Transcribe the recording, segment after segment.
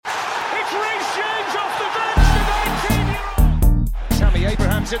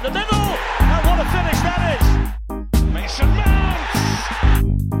He's in the middle, and what a finish that is! Mason Mount!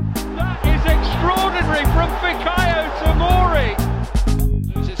 That is extraordinary from Fikayo Tomori.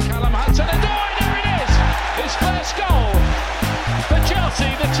 Loses Callum Hudson, and there it is! His first goal for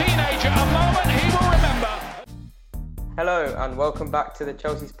Chelsea, the teenager, a moment he will remember. Hello and welcome back to the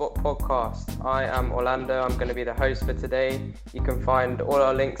Chelsea Spot Podcast. I am Orlando, I'm going to be the host for today. You can find all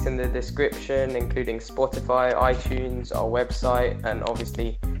our links in the description, including Spotify, iTunes, our website, and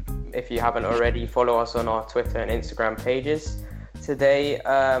obviously, if you haven't already, follow us on our Twitter and Instagram pages. Today,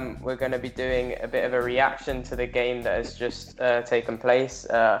 we're going to be doing a bit of a reaction to the game that has just taken place,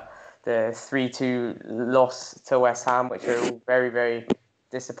 the 3-2 loss to West Ham, which we're all very, very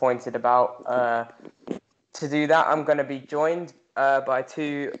disappointed about. To do that, I'm going to be joined by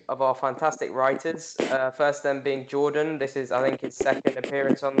two of our fantastic writers. First, them being Jordan. This is, I think, his second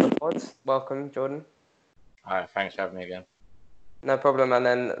appearance on the pod. Welcome, Jordan. Hi, thanks for having me again. No problem. And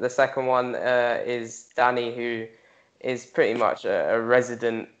then the second one is Danny, who is pretty much a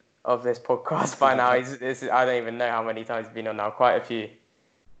resident of this podcast by now. I don't even know how many times he's been on now. Quite a few.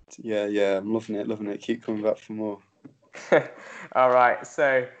 Yeah, I'm loving it. Keep coming back for more. All right.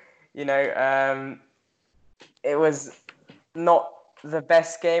 So, it was not the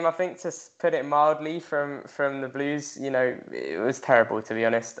best game, I think, to put it mildly, from the Blues. It was terrible, to be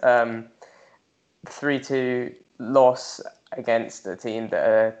honest. 3-2 loss against a team that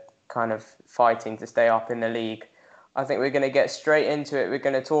are kind of fighting to stay up in the league. I think we're going to get straight into it. We're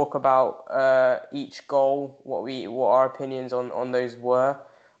going to talk about each goal, what our opinions on those were.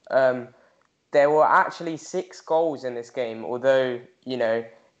 There were actually 6 goals in this game, although,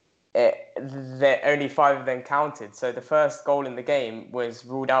 only 5 of them counted. So the first goal in the game was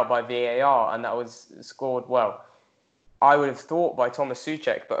ruled out by VAR, and that was scored, I would have thought by Thomas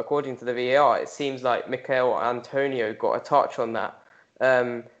Souček, but according to the VAR, it seems like Mikel Antonio got a touch on that,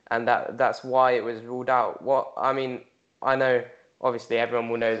 and that's why it was ruled out. I know, obviously, everyone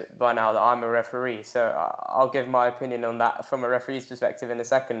will know by now that I'm a referee, so I'll give my opinion on that from a referee's perspective in a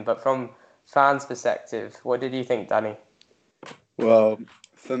second, but from fans' perspective, what did you think, Danny? Well,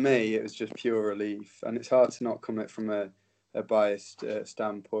 for me, it was just pure relief, and it's hard to not come at it from a biased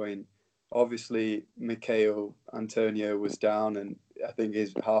standpoint. Obviously, Mikel Antonio was down, and I think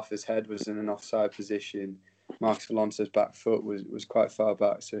half his head was in an offside position. Marcus Alonso's back foot was quite far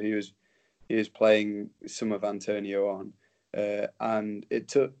back, so he was playing some of Antonio on, and it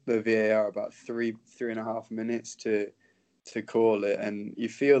took the VAR about 3.5 minutes to call it, and you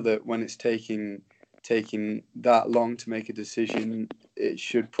feel that when it's taking that long to make a decision, it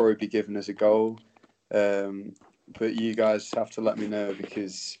should probably be given as a goal. But you guys have to let me know,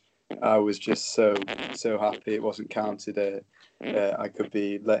 because I was just so happy it wasn't counted. I could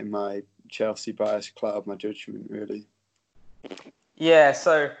be letting my Chelsea bias cloud my judgment, really. Yeah,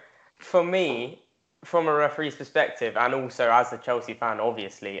 so for me, from a referee's perspective, and also as a Chelsea fan,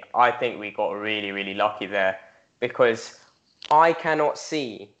 obviously, I think we got really, really lucky there, because I cannot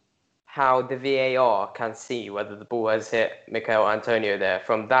see how the VAR can see whether the ball has hit Mikel Antonio there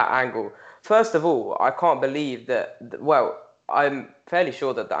from that angle. First of all, I can't believe that, I'm fairly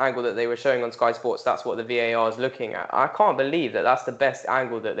sure that the angle that they were showing on Sky Sports, that's what the VAR is looking at. I can't believe that that's the best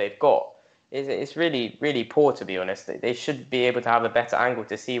angle that they've got. It's really, really poor, to be honest. They should be able to have a better angle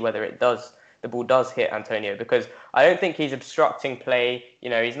to see whether the ball does hit Antonio, because I don't think he's obstructing play.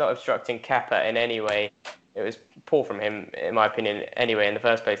 He's not obstructing Kepa in any way. It was poor from him, in my opinion, anyway, in the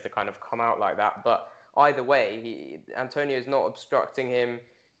first place, to kind of come out like that. But either way, Antonio's not obstructing him.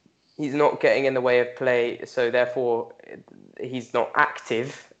 He's not getting in the way of play, so therefore he's not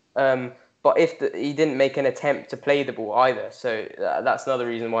active. But he didn't make an attempt to play the ball either, so that's another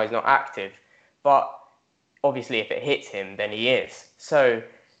reason why he's not active. But obviously, if it hits him, then he is. So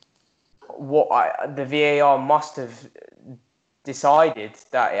the VAR must have decided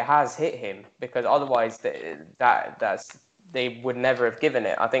that it has hit him, because otherwise they would never have given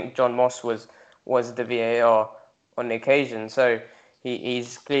it. I think John Moss was the VAR on the occasion, so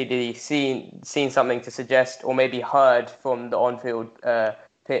he's clearly seen something to suggest, or maybe heard from the on-field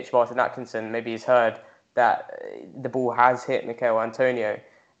pitch, Martin Atkinson, maybe he's heard that the ball has hit Mikel Antonio,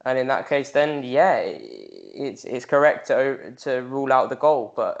 and in that case, then it's correct to rule out the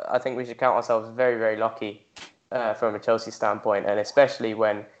goal. But I think we should count ourselves very, very lucky from a Chelsea standpoint, and especially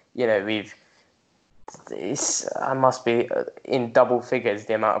when I must be in double figures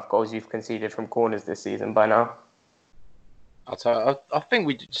the amount of goals you've conceded from corners this season by now. I think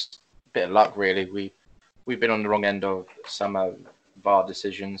we just a bit of luck, really. We've been on the wrong end of some VAR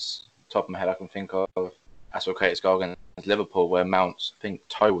decisions. Top of my head, I can think of Aspilicueta's goal against Liverpool, where Mount's, I think,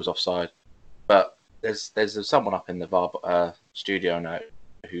 toe was offside. But there's someone up in the VAR studio now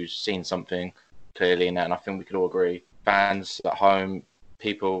who's seen something clearly in that, and I think we could all agree. Fans at home,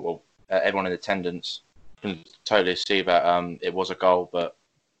 people, well, everyone in attendance can totally see that it was a goal, but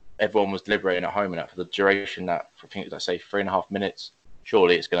everyone was deliberating at home in that for the duration that, I think, let's say 3.5 minutes.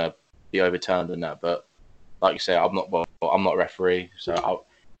 Surely it's going to be overturned in that, but like you say, I'm not a referee, so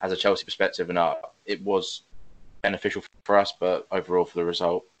as a Chelsea perspective, and it was beneficial for us, but overall for the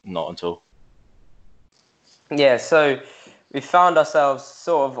result, not until. Yeah, so we found ourselves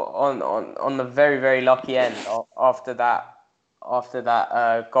sort of on the very, very lucky end after that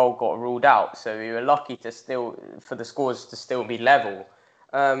goal got ruled out. So we were lucky for the scores to still be level.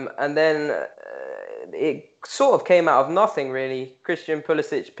 And then it sort of came out of nothing, really. Christian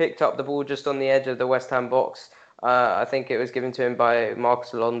Pulisic picked up the ball just on the edge of the West Ham box. I think it was given to him by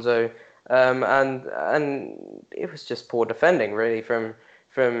Marcos Alonso. And it was just poor defending, really, from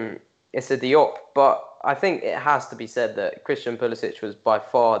Issa Diop. But I think it has to be said that Christian Pulisic was by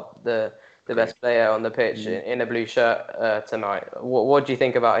far the best player on the pitch in a blue shirt tonight. What do you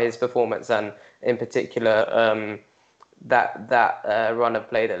think about his performance, and in particular that run of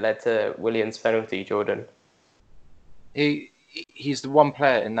play that led to Williams' penalty, Jordan? He's the one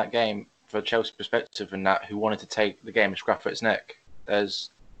player in that game, for a Chelsea perspective, in that who wanted to take the game and scruff at its neck. There's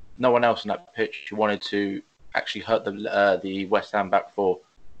no one else on that pitch who wanted to actually hurt the West Ham back four.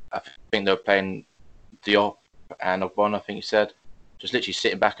 I think they were playing Diop and Ogbon, I think you said, just literally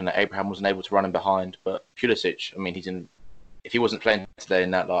sitting back, and that Abraham wasn't able to run him behind. But Pulisic, I mean, if he wasn't playing today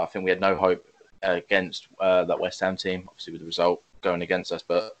in that, I think we had no hope against that West Ham team, obviously with the result going against us.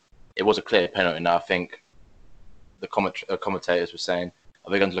 But it was a clear penalty, and I think the commentators were saying,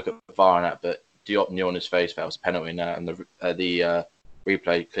 are they going to look at VAR on that? But Diop knew on his face that was a penalty in that, and the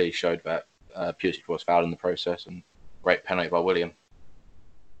replay clearly showed that Pulisic was fouled in the process, and great penalty by William.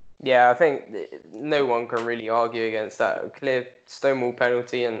 Yeah, I think no one can really argue against that. Clear Stonewall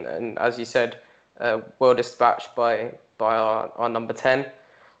penalty, and as you said, well dispatched by our number 10.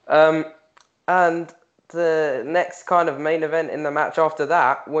 And the next kind of main event in the match after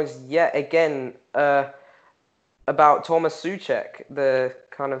that was yet again about Thomas Souček, the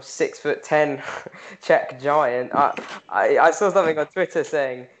kind of 6'10" Czech giant. I saw something on Twitter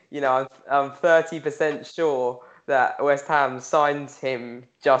saying, I'm 30% sure that West Ham signed him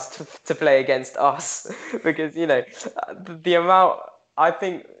just to play against us, because the amount, I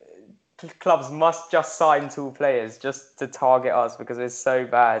think clubs must just sign two players just to target us, because we're so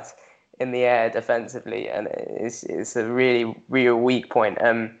bad in the air defensively, and it's a really real weak point.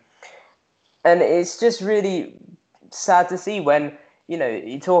 And it's just really sad to see when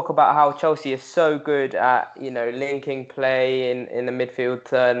you talk about how Chelsea is so good at linking play in the midfield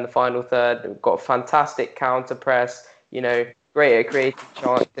third and the final third. We've got fantastic counter press, great at creating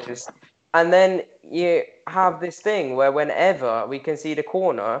chances, and then you have this thing where whenever we concede a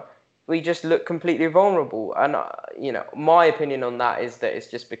corner, we just look completely vulnerable. And my opinion on that is that it's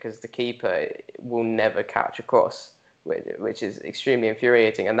just because the keeper will never catch a cross, which is extremely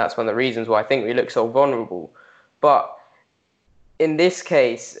infuriating, and that's one of the reasons why I think we look so vulnerable. But in this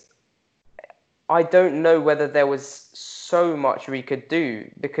case, I don't know whether there was so much we could do,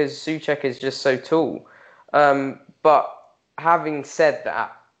 because Souček is just so tall. But having said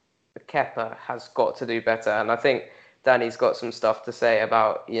that, Kepa has got to do better, and I think Danny's got some stuff to say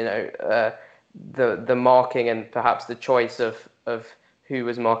about the marking and perhaps the choice of who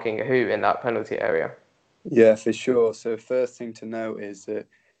was marking who in that penalty area. Yeah, for sure. So first thing to note is that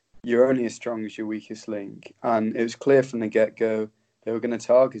you're only as strong as your weakest link. And it was clear from the get-go they were going to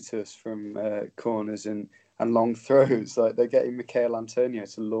target us from corners and long throws. Like, they're getting Michail Antonio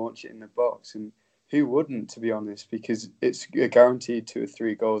to launch it in the box. And who wouldn't, to be honest, because it's guaranteed 2 or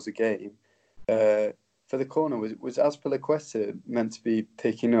 3 goals a game. For the corner, was Azpilicueta meant to be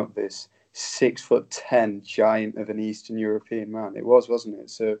picking up this 6'10" giant of an Eastern European man? It was, wasn't it?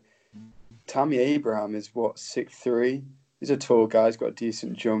 So Tammy Abraham is 6'3". He's a tall guy. He's got a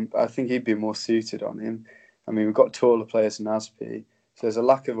decent jump. I think he'd be more suited on him. I mean, we've got taller players than Aspi, so there's a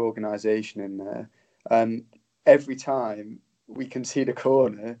lack of organisation in there. And every time we concede a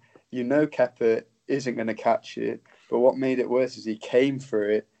corner, Kepa isn't going to catch it. But what made it worse is he came for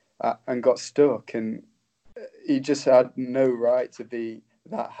it and got stuck, and he just had no right to be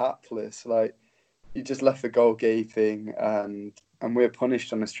that hapless. Like, he just left the goal gaping, and we were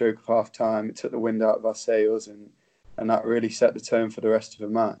punished on a stroke of half time. It took the wind out of our sails, and that really set the tone for the rest of the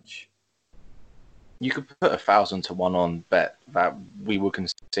match. You could put 1,000 to 1 on bet that we will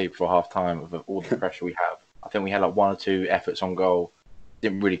concede for half time with all the pressure we have. I think we had like 1 or 2 efforts on goal.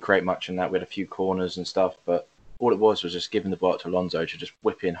 Didn't really create much in that. We had a few corners and stuff, but all it was just giving the ball to Alonso to just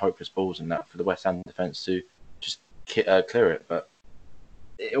whip in hopeless balls and that for the West Ham defence to just clear it. But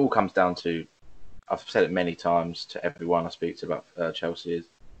it all comes down to, I've said it many times to everyone I speak to about Chelsea, is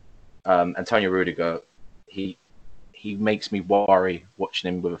Antonio Rudiger. He makes me worry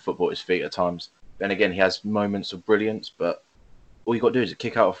watching him with a football at his feet at times. Then again, he has moments of brilliance, but all you got to do is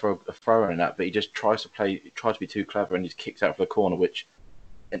kick out for a throw in that. But he just tries to be too clever, and he kicks out for the corner, which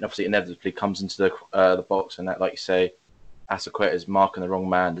obviously inevitably comes into the box. And that, like you say, Azpilicueta is marking the wrong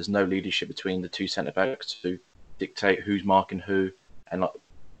man. There's no leadership between the two centre backs to dictate who's marking who. And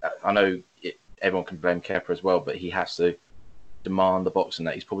I know everyone can blame Kepa as well, but he has to demand the box and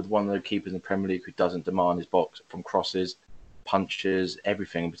that. He's probably one of the keepers in the Premier League who doesn't demand his box from crosses, punches,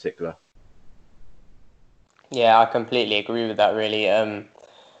 everything in particular. Yeah, I completely agree with that, really. And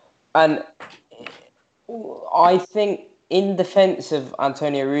I think in defence of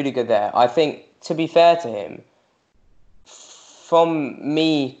Antonio Rudiger there, I think, to be fair to him, from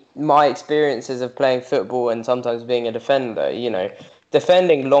my experiences of playing football and sometimes being a defender,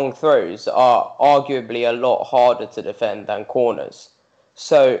 defending long throws are arguably a lot harder to defend than corners.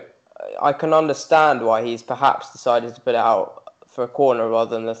 So I can understand why he's perhaps decided to put it out for a corner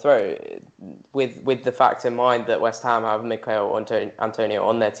rather than the throw, with the fact in mind that West Ham have Mikel Antonio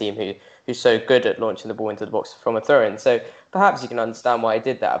on their team who's so good at launching the ball into the box from a throw-in. So perhaps you can understand why he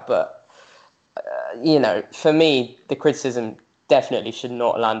did that. But, for me, the criticism definitely should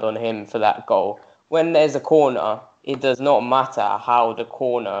not land on him for that goal. When there's a corner, it does not matter how the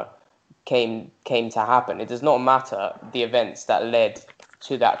corner came to happen. It does not matter the events that led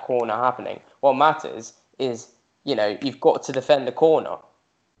to that corner happening. What matters is, you've got to defend the corner.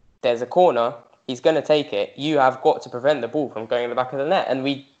 There's a corner, he's going to take it. You have got to prevent the ball from going in the back of the net. And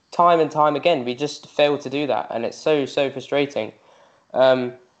we, time and time again, we just fail to do that. And it's so frustrating.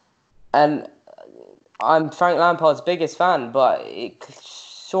 And I'm Frank Lampard's biggest fan, but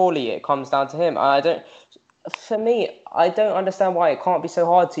surely it comes down to him. For me, I don't understand why it can't be so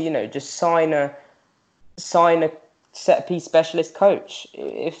hard to, just sign a set piece specialist coach.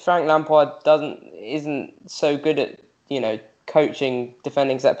 If Frank Lampard isn't so good at coaching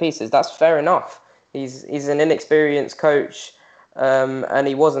defending set pieces, that's fair enough. He's an inexperienced coach, and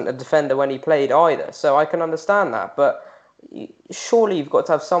he wasn't a defender when he played either, so I can understand that. But surely you've got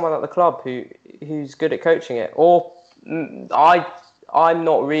to have someone at the club who's good at coaching it. Or I'm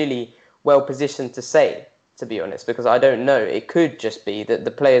not really well positioned to say, to be honest, because I don't know. It could just be that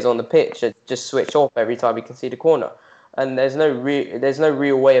the players on the pitch are just switch off every time we concede a corner, and there's no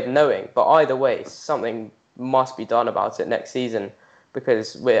real way of knowing. But either way, something must be done about it next season,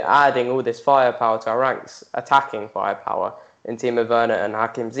 because we're adding all this firepower to our ranks, attacking firepower in Timo Werner and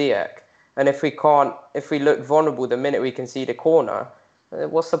Hakim Ziyech. And if we look vulnerable the minute we concede a corner,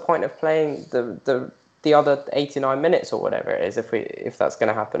 what's the point of playing the other 89 minutes or whatever it is if that's going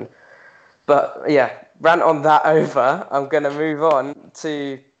to happen? But yeah, rant on that over. I'm going to move on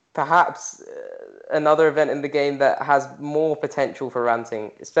to perhaps another event in the game that has more potential for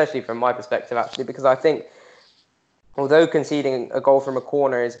ranting, especially from my perspective, actually, because I think although conceding a goal from a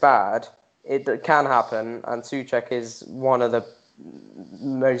corner is bad, it can happen, and Souček is one of the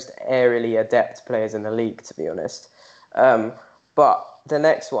most aerially adept players in the league, to be honest. But the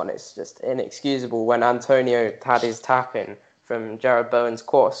next one is just inexcusable. When Antonio had his tap-in from Jared Bowen's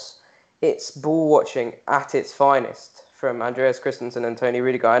cross, it's ball watching at its finest from Andreas Christensen and Tony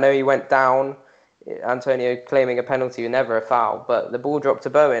Rudiger. I know he went down, Antonio claiming a penalty, never a foul, but the ball dropped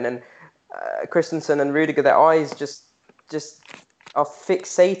to Bowen, and Christensen and Rudiger, their eyes just are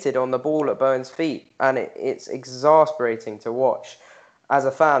fixated on the ball at Bowen's feet, and it's exasperating to watch as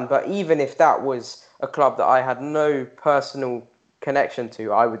a fan. But even if that was a club that I had no personal connection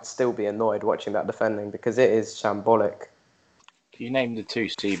to, I would still be annoyed watching that defending, because it is shambolic. You named the two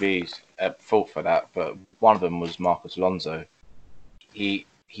CBs at fault for that, but one of them was Marcos Alonso. He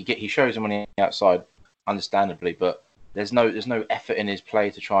shows him on the outside, understandably, but there's no effort in his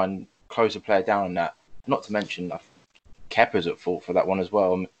play to try and close the player down on that. Not to mention, Kepa's at fault for that one as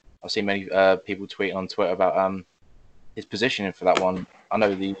well. I've seen many people tweeting on Twitter about his positioning for that one. I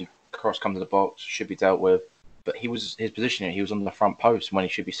know the cross comes to the box, should be dealt with, but his positioning, he was on the front post when he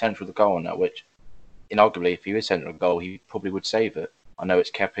should be central to the goal on that, which, inarguably, if he was central to the goal, he probably would save it. I know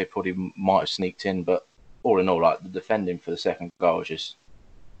it's Kepa, probably might have sneaked in, but all in all, like, the defending for the second goal is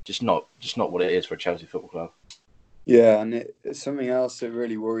just not what it is for a Chelsea football club. Yeah, and something else that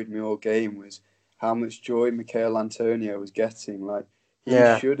really worried me all game was how much joy Mikel Antonio was getting. Like, he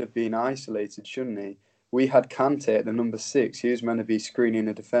should have been isolated, shouldn't he? We had Kante at the number 6. He was meant to be screening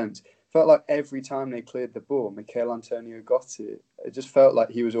the defence. Felt like every time they cleared the ball, Mikel Antonio got it. It just felt like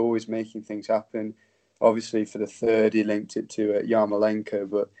he was always making things happen. Obviously, for the third, he linked it to Yarmolenko,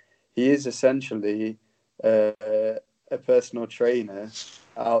 but he is essentially a personal trainer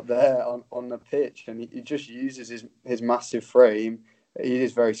out there on the pitch, and he just uses his massive frame. He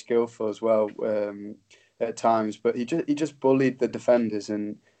is very skillful as well at times, but he just bullied the defenders,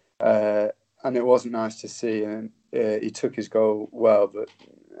 and it wasn't nice to see. And he took his goal well, but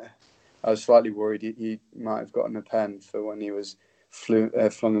I was slightly worried he might have gotten a pen for when he was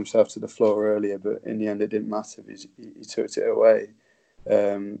flung himself to the floor earlier, but in the end it didn't matter. He took it away.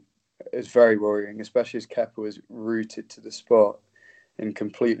 It was very worrying, especially as Kepa was rooted to the spot in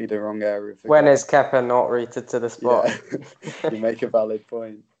completely the wrong area. When is Kepa not rooted to the spot? Yeah. You make a valid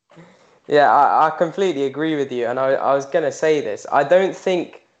point. Yeah, I completely agree with you. And I was going to say this. I don't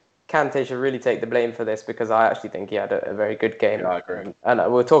think Kante should really take the blame for this, because I actually think he had a very good game. Yeah, I agree.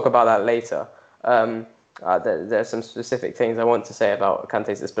 And we'll talk about that later. There's some specific things I want to say about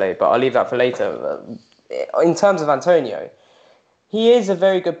Kante's display, but I'll leave that for later. In terms of Antonio, he is a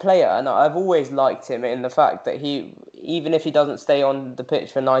very good player, and I've always liked him in the fact that even if he doesn't stay on the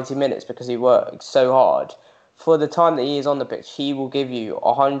pitch for 90 minutes because he works so hard, for the time that he is on the pitch, he will give you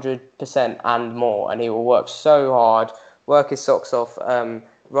 100% and more, and he will work so hard, work his socks off,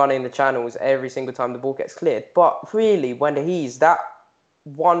 running the channels every single time the ball gets cleared. But really, when he's that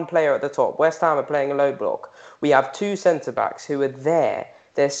one player at the top, West Ham are playing a low block, we have two centre-backs who are there.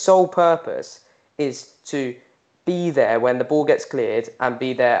 Their sole purpose is to be there when the ball gets cleared and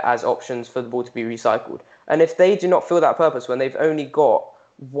be there as options for the ball to be recycled. And if they do not fill that purpose, when they've only got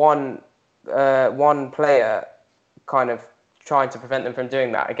one player kind of trying to prevent them from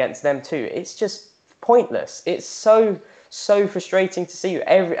doing that against them too, it's just pointless. It's so frustrating to see.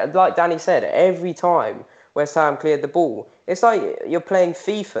 Like Danny said, every time West Ham cleared the ball, it's like you're playing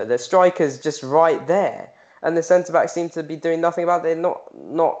FIFA. The striker's just right there, and the centre-backs seem to be doing nothing about it. They're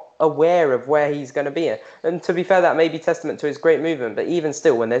not aware of where he's going to be. And to be fair, that may be testament to his great movement, but even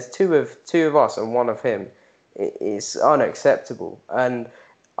still, when there's two of us and one of him, it's unacceptable. And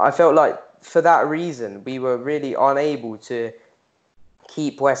I felt like for that reason, we were really unable to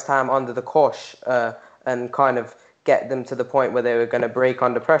keep West Ham under the cosh and kind of get them to the point where they were going to break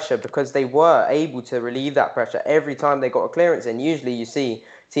under pressure, because they were able to relieve that pressure every time they got a clearance in. Usually you see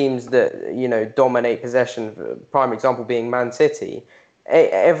teams that, dominate possession, prime example being Man City.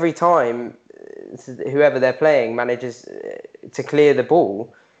 Every time whoever they're playing manages to clear the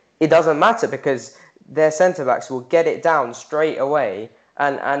ball, it doesn't matter, because their centre-backs will get it down straight away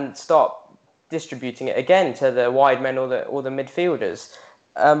and start distributing it again to the wide men or the midfielders.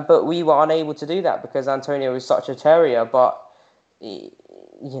 But we were unable to do that because Antonio was such a terrier. But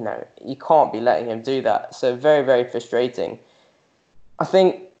you can't be letting him do that. So very, very frustrating. I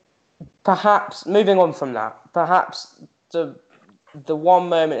think perhaps moving on from that, perhaps the one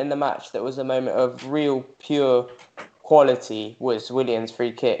moment in the match that was a moment of real pure quality was Willian's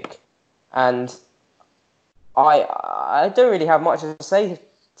free kick, and I don't really have much to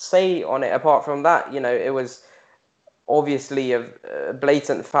say on it apart from that. It was obviously a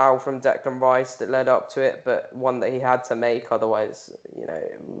blatant foul from Declan Rice that led up to it, but one that he had to make, otherwise,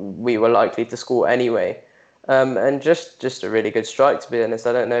 we were likely to score anyway. And just a really good strike, to be honest.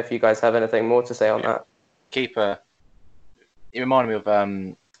 I don't know if you guys have anything more to say on that. Keeper, it reminded me of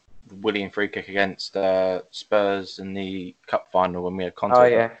the Willian free kick against Spurs in the cup final when we had contact. Oh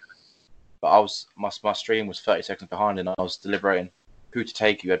yeah. But my stream was 30 seconds behind, and I was deliberating who to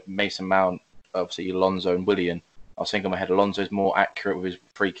take. You had Mason Mount, obviously Alonso, and Willian. I was thinking in my head, Alonso's more accurate with his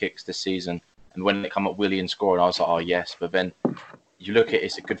free kicks this season. And when it come up Willian scoring, I was like, oh yes. But then you look at it,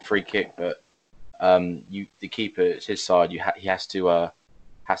 it's a good free kick, but the keeper, it's his side. He has to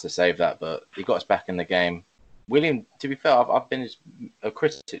save that, but he got us back in the game. Willian, to be fair, I've been a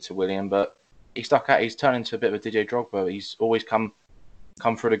critic to Willian, but he stuck out. He's turned into a bit of a DJ Drogba. He's always come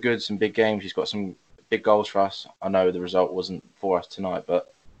through the goods in big games. He's got some big goals for us. I know the result wasn't for us tonight,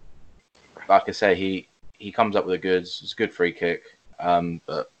 but like I say, he comes up with the goods. It's a good free kick,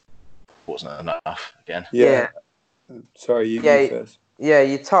 but wasn't enough again. Yeah. Sorry, you first. Yeah,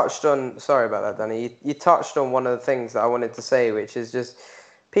 you touched on... Sorry about that, Danny. You touched on one of the things that I wanted to say, which is just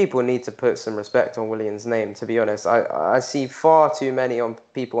people need to put some respect on Willian's name, to be honest. I see far too many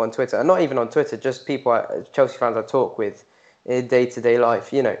people on Twitter, and not even on Twitter, just Chelsea fans I talk with in day-to-day life.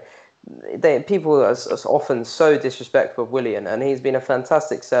 People are often so disrespectful of Willian, and he's been a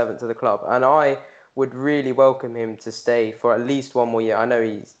fantastic servant to the club, and I would really welcome him to stay for at least one more year. I know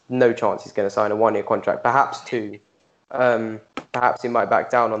he's no chance he's going to sign a 1-year contract, perhaps 2. Perhaps he might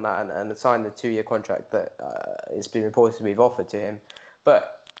back down on that and sign the 2-year contract that it's been reported we've offered to him.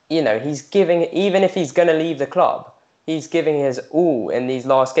 But, he's giving, even if he's going to leave the club, he's giving his all in these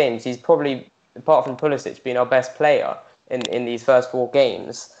last games. He's probably, apart from Pulisic, been our best player in these first 4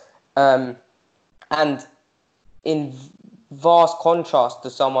 games. And in vast contrast to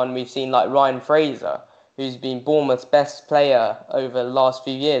someone we've seen like Ryan Fraser, who's been Bournemouth's best player over the last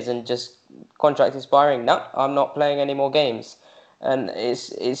few years and just contract expiring. No, I'm not playing any more games. And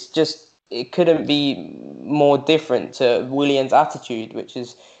it's just, it couldn't be more different to Willian's attitude, which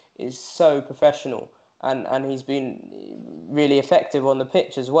is so professional. And he's been really effective on the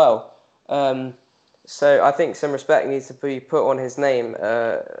pitch as well. So I think some respect needs to be put on his name,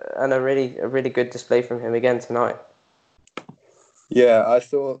 and a really good display from him again tonight. Yeah, I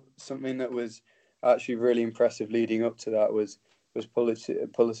thought something that was actually really impressive leading up to that was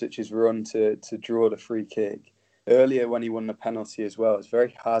Pulisic's run to draw the free kick. Earlier when he won the penalty as well, it's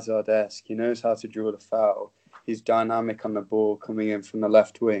very Hazard-esque. He knows how to draw the foul. He's dynamic on the ball coming in from the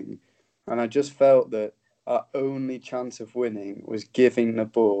left wing. And I just felt that our only chance of winning was giving the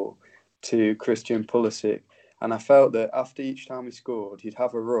ball to Christian Pulisic. And I felt that after each time he scored, he'd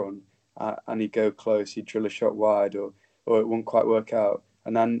have a run and he'd go close, he'd drill a shot wide or it wouldn't quite work out.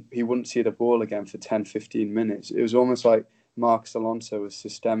 And then he wouldn't see the ball again for 10, 15 minutes. It was almost like Marcos Alonso was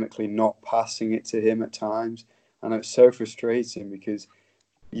systemically not passing it to him at times. And it's so frustrating because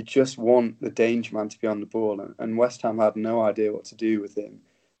you just want the danger man to be on the ball. And West Ham had no idea what to do with him.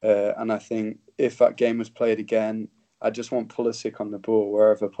 And I think if that game was played again, I just want Pulisic on the ball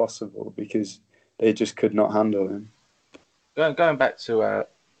wherever possible because they just could not handle him. Going back to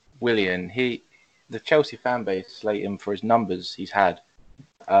Willian, the Chelsea fan base slate him for his numbers he's had.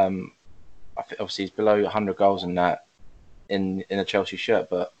 I think obviously he's below 100 goals in that in a Chelsea shirt,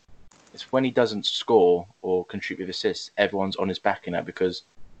 but it's when he doesn't score or contribute with assists, everyone's on his back in that because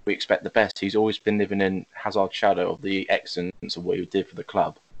we expect the best. He's always been living in Hazard's shadow of the excellence of what he did for the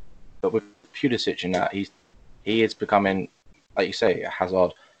club. But with Pulisic in that, he is becoming, like you say, a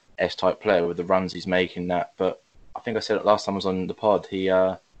Hazard-esque type player with the runs he's making. That, but I think I said it last time I was on the pod.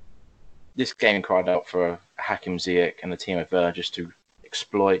 This game cried out for Hakim Ziyech and the team of just to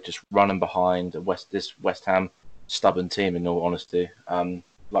exploit, just running behind this West Ham stubborn team. In all honesty,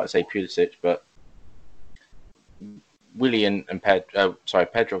 like I say, Pulisic, but Willian and Pedro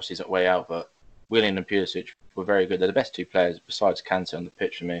obviously is at way out, but Willian and Pulisic were very good. They're the best two players besides Kante on the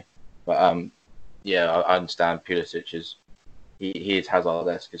pitch for me. But yeah, I understand Pulisic is he is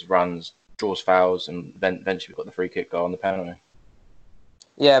Hazard-esque. His runs, draws fouls, and eventually got the free kick goal on the penalty.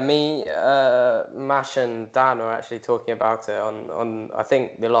 Yeah, me, Mash and Dan were actually talking about it on I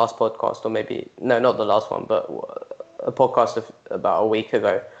think the last podcast, or maybe no, not the last one, but a podcast of about a week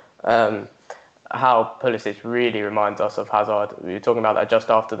ago. How Pulisic really reminds us of Hazard. We were talking about that just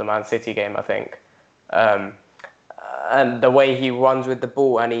after the Man City game, I think. And the way he runs with the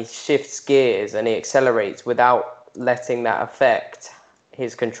ball and he shifts gears and he accelerates without letting that affect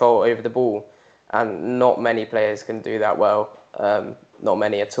his control over the ball. And not many players can do that well. Not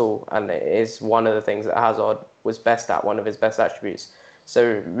many at all. And it is one of the things that Hazard was best at, one of his best attributes.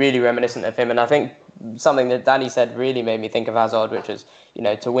 So really reminiscent of him. And I think something that Danny said really made me think of Hazard, which was,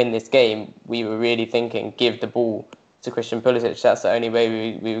 to win this game, we were really thinking, give the ball to Christian Pulisic. That's the only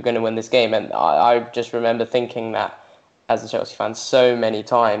way we were going to win this game. And I just remember thinking that as a Chelsea fan so many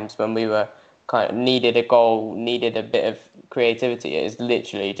times when we were kind of needed a goal, needed a bit of creativity. It is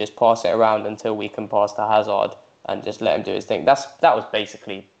literally just pass it around until we can pass to Hazard and just let him do his thing. That was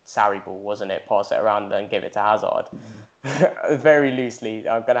basically Sarri ball, wasn't it? Pass it around and give it to Hazard. Very loosely.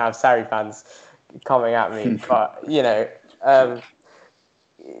 I'm going to have Sarri fans coming at me, but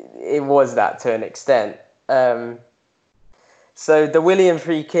it was that to an extent. So the Willian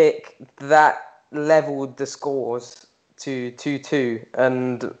free kick that leveled the scores to 2-2,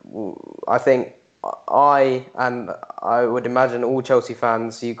 and I think I would imagine all Chelsea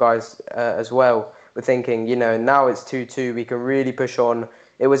fans, you guys as well, were thinking, now it's 2-2, we can really push on.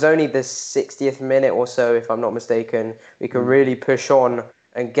 It was only the 60th minute or so, if I'm not mistaken. We can really push on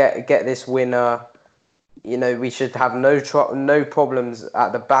and get this winner. We should have no problems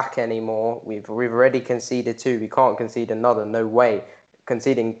at the back anymore. We've already conceded 2. We can't concede another. No way.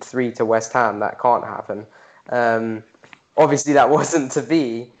 Conceding 3 to West Ham, that can't happen. Obviously, that wasn't to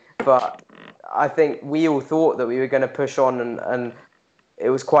be, but I think we all thought that we were going to push on, and it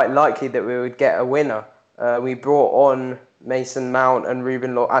was quite likely that we would get a winner. We brought on Mason Mount and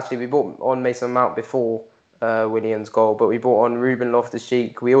Ruben Loftus. Actually, we brought on Mason Mount before Willian's goal, but we brought on Ruben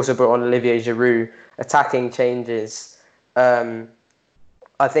Loftus-Cheek. We also brought on Olivier Giroud. Attacking changes. I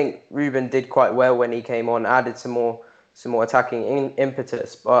think Ruben did quite well when he came on, added some more attacking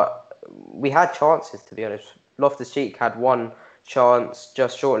impetus, but we had chances, to be honest. Loftus-Cheek had one chance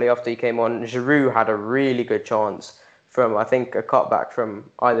just shortly after he came on. Giroud had a really good chance from, I think, a cutback from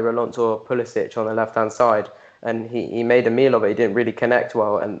either Alonso or Pulisic on the left-hand side. and he made a meal of it. He didn't really connect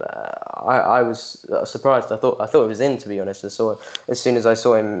well, and I was surprised. I thought it was in, to be honest. I saw as soon as I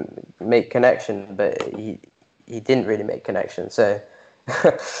saw him make connection, but he didn't really make connection. So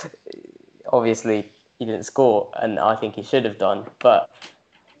obviously he didn't score, and I think he should have done. But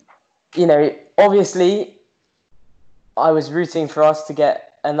obviously I was rooting for us to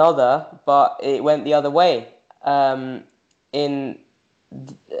get another, but it went the other way.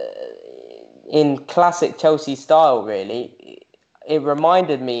 In classic Chelsea style, really, it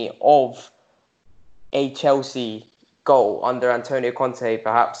reminded me of a Chelsea goal under Antonio Conte,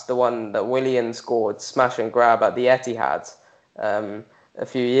 perhaps the one that Willian scored, smash and grab at the Etihad a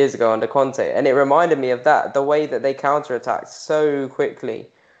few years ago under Conte. And it reminded me of that, the way that they counterattacked so quickly.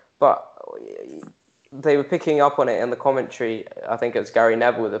 But they were picking up on it in the commentary. I think it was Gary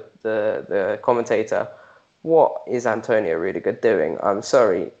Neville, the commentator. What is Antonio Rudiger doing? I'm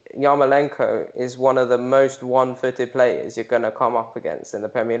sorry. Yarmolenko is one of the most one-footed players you're going to come up against in the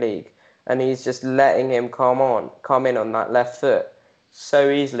Premier League. And he's just letting him come in on that left foot so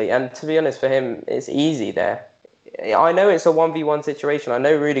easily. And to be honest, for him, it's easy there. I know it's a 1v1 situation. I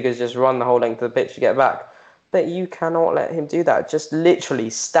know Rudiger's just run the whole length of the pitch to get back. But you cannot let him do that. Just literally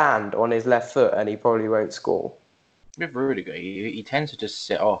stand on his left foot and he probably won't score. With Rudiger, he tends to just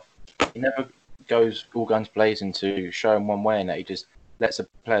sit off. He never goes all guns blazing to show him one way, and that he just lets a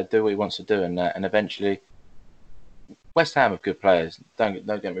player do what he wants to do, and eventually West Ham have good players. Don't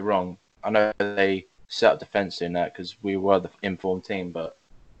get me wrong. I know they set up defence in that because we were the informed team, but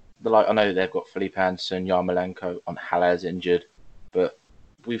I know they've got Felipe Anderson, Yarmolenko, on Halas injured, but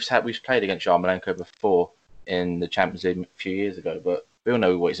we've played against Yarmolenko before in the Champions League a few years ago, but we all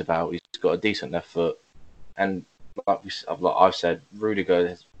know what he's about. He's got a decent left foot, and like I've said, Rudiger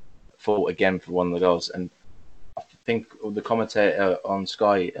has fought again for one of the goals, and I think the commentator on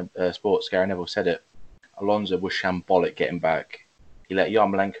Sky Sports, Gary Neville, said it. Alonso was shambolic getting back. He let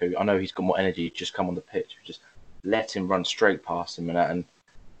Yarmolenko, I know he's got more energy, just come on the pitch, just let him run straight past him, and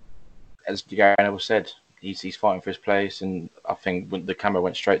as Gary Neville said, he's fighting for his place, and I think when the camera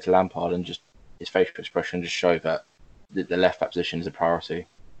went straight to Lampard, and just his facial expression just showed that the left back position is a priority.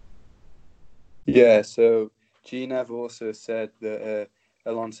 Yeah, so G. Neville also said that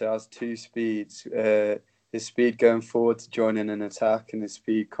Alonso has two speeds. His speed going forward to join in an attack, and his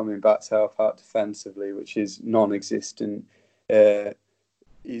speed coming back to help out defensively, which is non-existent.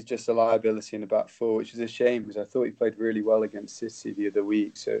 He's just a liability in the back four, which is a shame because I thought he played really well against City the other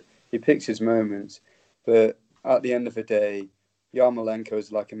week. So he picks his moments. But at the end of the day, Yarmolenko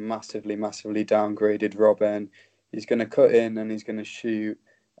is like a massively, massively downgraded Robben. He's going to cut in and he's going to shoot.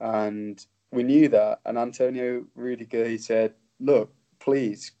 And we knew that. And Antonio Rudiger, he said, look,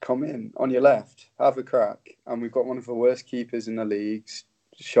 please come in on your left, have a crack. And we've got one of the worst keepers in the league,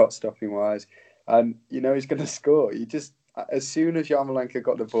 shot stopping wise. And he's going to score. He just, as soon as Yarmolenko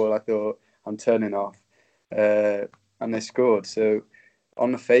got the ball, I thought, I'm turning off. And they scored. So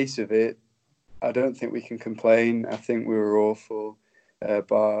on the face of it, I don't think we can complain. I think we were awful,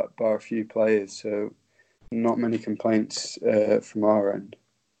 bar a few players. So not many complaints from our end.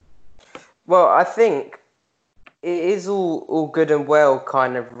 Well, I think it is all good and well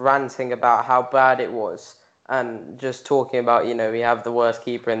kind of ranting about how bad it was and just talking about, we have the worst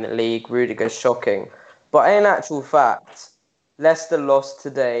keeper in the league, Rudiger's shocking. But in actual fact, Leicester lost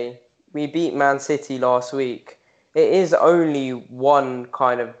today. We beat Man City last week. It is only one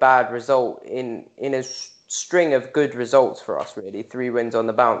kind of bad result in a string of good results for us, really. 3 wins on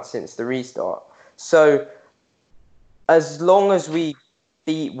the bounce since the restart. So as long as we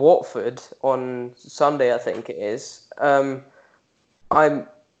beat Watford on Sunday, I think it is, I'm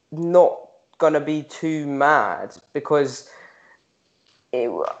not going to be too mad because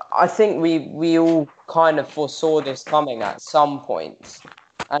I think we all kind of foresaw this coming at some point.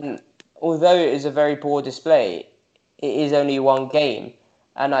 And although it is a very poor display, it is only one game.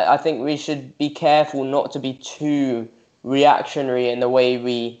 And I think we should be careful not to be too reactionary in the way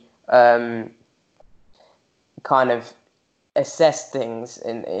we kind of assess things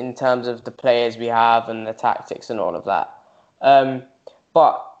in terms of the players we have and the tactics and all of that.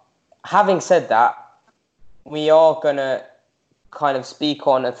 But having said that, we are going to kind of speak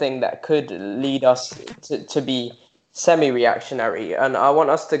on a thing that could lead us to be semi-reactionary. And I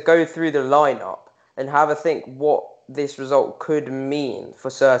want us to go through the lineup and have a think what this result could mean for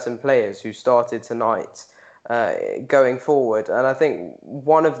certain players who started tonight going forward. And I think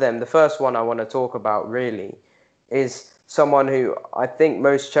one of them, the first one I want to talk about really, is someone who I think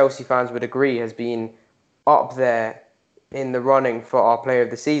most Chelsea fans would agree has been up there in the running for our player of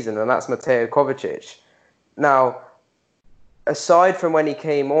the season, and that's Mateo Kovacic. Now, aside from when he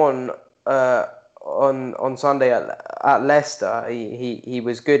came on on Sunday at Leicester. He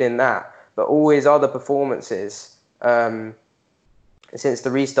was good in that, but all his other performances since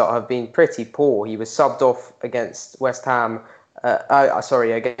the restart have been pretty poor. He was subbed off against West Ham.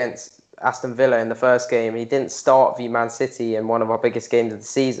 Against Aston Villa in the first game. He didn't start v Man City in one of our biggest games of the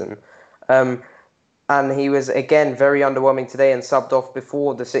season. And he was, again, very underwhelming today and subbed off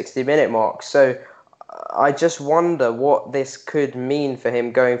before the 60-minute mark. So I just wonder what this could mean for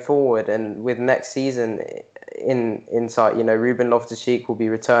him going forward. And with next season in sight, Ruben Loftus-Cheek will be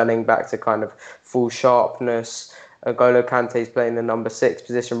returning back to kind of full sharpness. N'Golo Kante's playing the number 6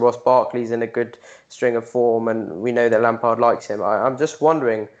 position. Ross Barkley's in a good string of form, and we know that Lampard likes him. I'm just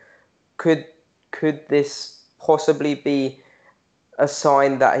wondering, could this possibly be a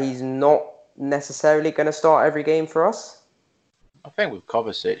sign that he's not necessarily going to start every game for us? I think with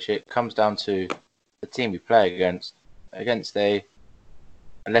Kovacic, it comes down to the team we play against a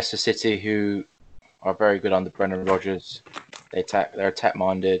Leicester City who are very good under Brendan Rodgers. They're attack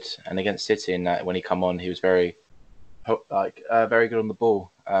minded, and against City in that when he come on, he was very good on the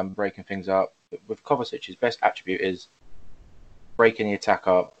ball, breaking things up. With Kovacic, his best attribute is breaking the attack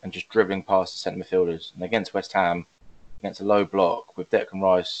up and just dribbling past the centre midfielders. And against West Ham, against a low block with Declan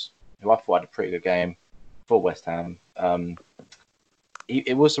Rice, who I thought had a pretty good game for West Ham,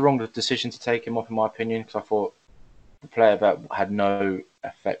 it was the wrong decision to take him off, in my opinion, because I thought the player that had no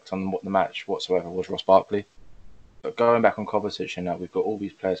effect on the match whatsoever was Ross Barkley. But going back on Kovacic, and we've got all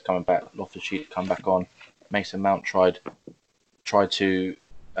these players coming back. Loftus-Cheek come back on. Mason Mount tried to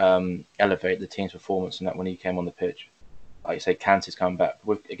elevate the team's performance, and that when he came on the pitch, like you say, Kante's coming back.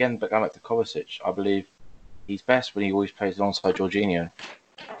 But going back to Kovacic, I believe he's best when he always plays alongside Jorginho,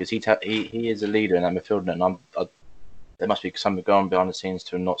 because he is a leader in that midfield, and there must be something going on behind the scenes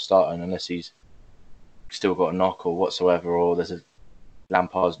to him not starting unless he's still got a knock or whatsoever, or there's a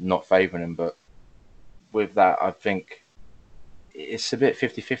Lampard's not favouring him. But with that, I think it's a bit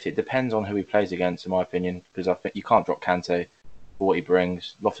 50-50. It depends on who he plays against, in my opinion, because I think you can't drop Kante for what he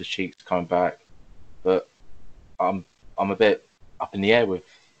brings. Loftus-Cheek's coming back, but I'm a bit up in the air with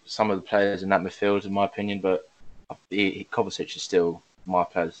some of the players in that midfield, in my opinion. But Kovacic is still my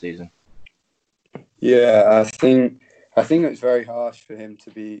player this season. Yeah, I think it's very harsh for him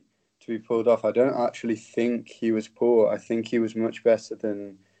to be pulled off. I don't actually think he was poor. I think he was much better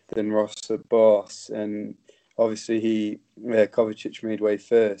than Ross at Boss, and obviously Kovacic made way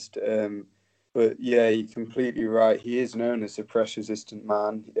first. But yeah, you're completely right. He is known as a press-resistant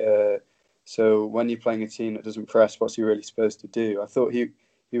man. So when you're playing a team that doesn't press, what's he really supposed to do? I thought he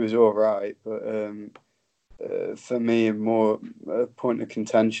was all right, but for me, a point of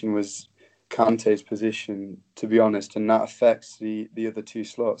contention was Kante's position, to be honest, and that affects the other two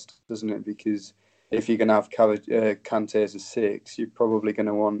slots, doesn't it? Because if you're going to have Kante as a 6, you're probably going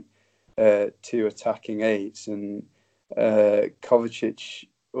to want 2 attacking 8s, and Kovacic,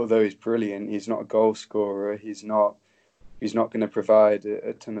 although he's brilliant, he's not a goal scorer. He's not going to provide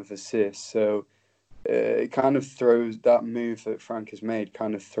a ton of assists. So it kind of throws that move that Frank has made,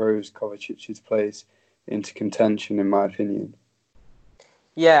 kind of throws Kovacic's place into contention, in my opinion.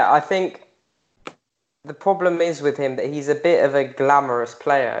 Yeah, I think the problem is with him that he's a bit of a glamorous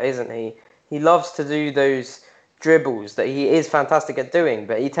player, isn't he? He loves to do those dribbles that he is fantastic at doing,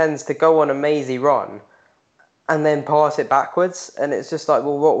 but he tends to go on a mazy run and then pass it backwards, and it's just like,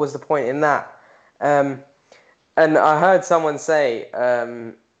 well, what was the point in that? And I heard someone say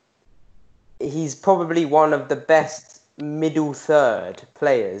he's probably one of the best middle third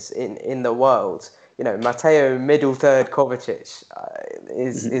players in the world. Matteo Middle Third Kovacic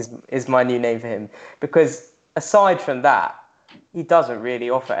is my new name for him, because aside from that, he doesn't really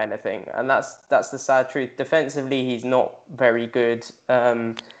offer anything, and that's the sad truth. Defensively, he's not very good.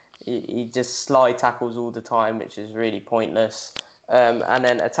 He just slide tackles all the time, which is really pointless. And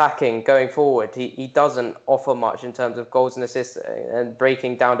then attacking, going forward, he doesn't offer much in terms of goals and assists and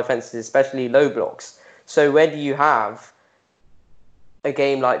breaking down defences, especially low blocks. So when you have a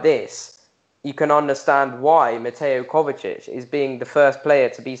game like this, you can understand why Mateo Kovacic is being the first player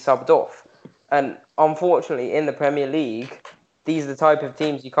to be subbed off. And unfortunately, in the Premier League, these are the type of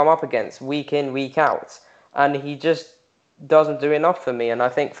teams you come up against week in, week out. And he just doesn't do enough for me. And I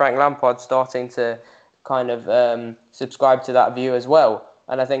think Frank Lampard's starting to kind of subscribe to that view as well.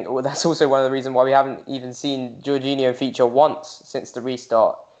 And I think that's also one of the reasons why we haven't even seen Jorginho feature once since the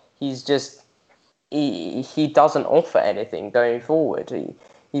restart. He's just, he doesn't offer anything going forward.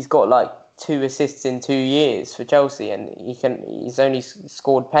 He's got like 2 assists in 2 years for Chelsea, and he's only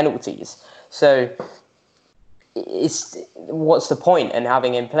scored penalties. So what's the point in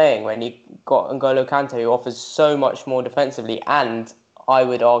having him playing when you got N'Golo Kante, who offers so much more defensively, and I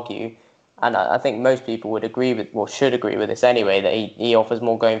would argue And I think most people would agree with, well, should agree with this anyway, that he offers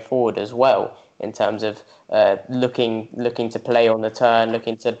more going forward as well in terms of looking to play on the turn,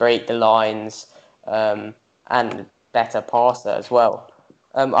 looking to break the lines, and better passer as well.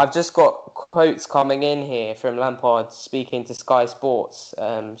 I've just got quotes coming in here from Lampard speaking to Sky Sports.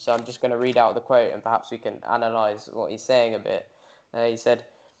 So I'm just going to read out the quote and perhaps we can analyse what he's saying a bit. He said,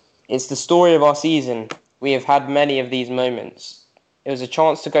 "It's the story of our season. We have had many of these moments. It was a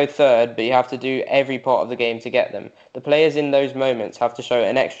chance to go third, but you have to do every part of the game to get them. The players in those moments have to show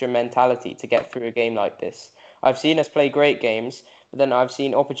an extra mentality to get through a game like this. I've seen us play great games, but then I've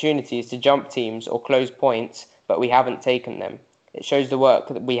seen opportunities to jump teams or close points, but we haven't taken them. It shows the work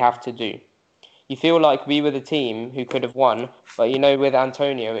that we have to do. You feel like we were the team who could have won, but you know with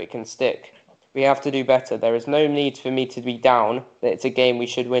Antonio it can stick. We have to do better. There is no need for me to be down, that it's a game we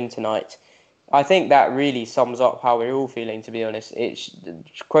should win tonight." I think that really sums up how we're all feeling, to be honest. The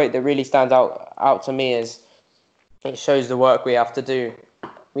quote that really stands out to me is, it shows the work we have to do.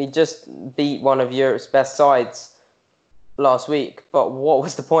 We just beat one of Europe's best sides last week, but what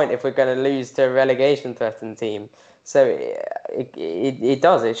was the point if we're going to lose to a relegation-threatened team? So it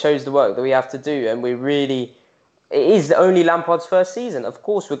does. It shows the work that we have to do, and it is only Lampard's first season. Of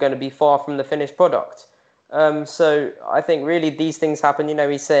course, we're going to be far from the finished product. So I think really these things happen.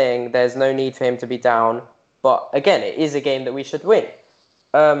 He's saying there's no need for him to be down. But again, it is a game that we should win.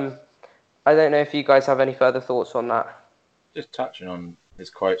 I don't know if you guys have any further thoughts on that. Just touching on his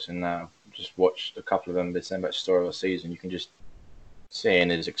quotes and now, just watched a couple of them. They're saying about the story of the season. You can just see in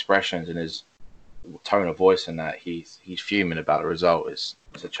his expressions and his tone of voice and that he's fuming about the result. It's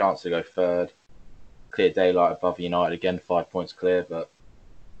a chance to go third. Clear daylight above United again, 5 points clear. But,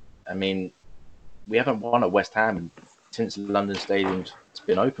 I mean, we haven't won at West Ham since the London Stadium's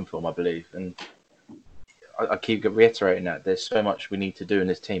been open for them, I believe. And I keep reiterating that there's so much we need to do in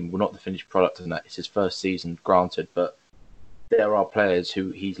this team. We're not the finished product in that. It's his first season, granted, but there are players who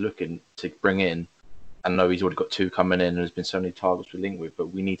he's looking to bring in. I know he's already got 2 coming in and there's been so many targets we're linked with, but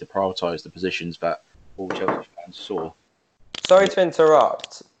we need to prioritise the positions that all Chelsea fans saw. Sorry to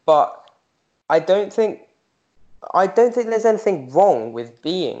interrupt, but I don't think there's anything wrong with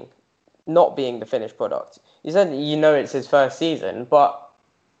not being the finished product. You said it's his first season, but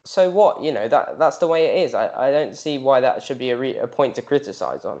so what? That's the way it is. I don't see why that should be a point to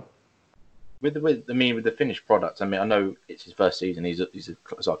criticise on. With the finished product, I know it's his first season. He's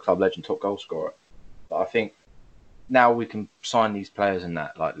our club legend, top goal scorer. But I think now we can sign these players in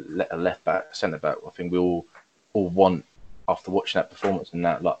that, like a left back, centre back. I think we all want after watching that performance and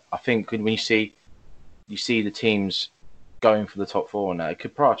that. Like I think when you see the teams going for the top 4 and that, it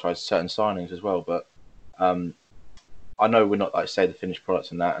could prioritise certain signings as well. But I know we're not, like say, the finished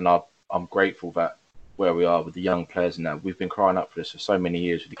products and that, and I'm grateful that where we are with the young players and that, we've been crying out for this for so many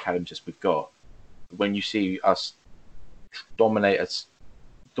years with the academies we've got. When you see us dominate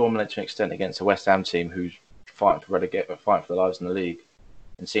to an extent against a West Ham team who's fighting for their lives in the league,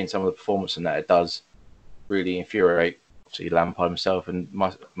 and seeing some of the performance in that, it does really infuriate obviously Lampard himself and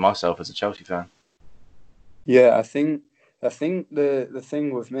myself as a Chelsea fan. Yeah, I think the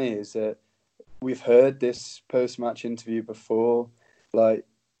thing with me is that we've heard this post-match interview before, like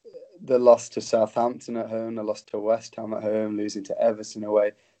the loss to Southampton at home, the loss to West Ham at home, losing to Everton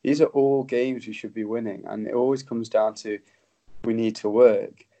away. These are all games we should be winning, and it always comes down to we need to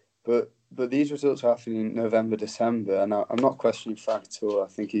work. But these results are happening in November, December, and I'm not questioning Frank at all. I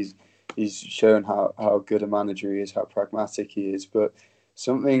think he's shown how good a manager he is, how pragmatic he is. But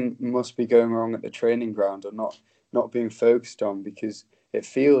something must be going wrong at the training ground or not being focused on, because it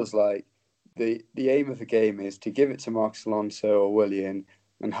feels like the aim of the game is to give it to Marcos Alonso or Willian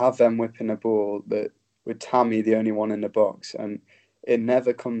and have them whipping a ball that with Tammy the only one in the box, and it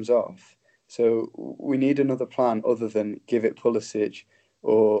never comes off. So we need another plan other than give it Pulisic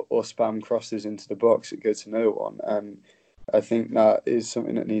or spam crosses into the box that go to no one. And I think that is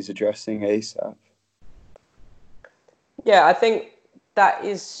something that needs addressing ASAP. Yeah, I think that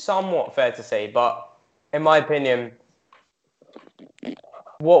is somewhat fair to say, but in my opinion,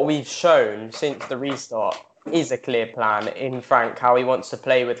 what we've shown since the restart is a clear plan in Frank, how he wants to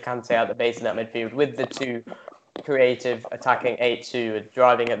play with Kante at the base of that midfield, with the 2 creative attacking 8-2,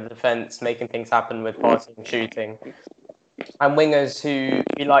 driving at the defence, making things happen with passing and shooting, and wingers who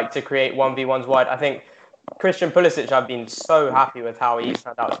you like to create 1v1s wide. I think Christian Pulisic, I've been so happy with how he's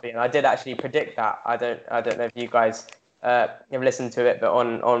turned out to be, and I did actually predict that. I don't know if you guys have listened to it, but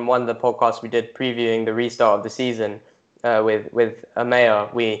on one of the podcasts we did previewing the restart of the season with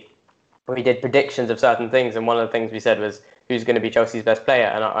Amaya, we did predictions of certain things, and one of the things we said was who's going to be Chelsea's best player,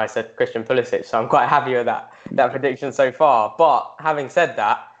 and I said Christian Pulisic, so I'm quite happy with that prediction so far. But having said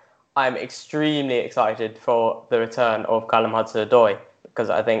that, I'm extremely excited for the return of Callum Hudson-Odoi because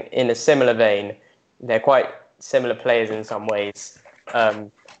I think in a similar vein, they're quite similar players in some ways.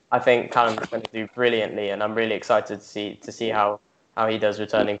 I think Callum's going to do brilliantly, and I'm really excited to see how he does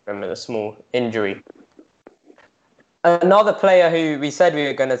returning from a small injury. Another player who we said we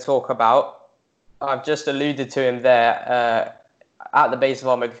were going to talk about, I've just alluded to him there at the base of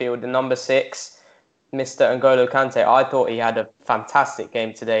our midfield, the number 6, Mr. N'Golo Kante. I thought he had a fantastic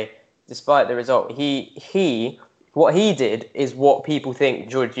game today, despite the result. What he did is what people think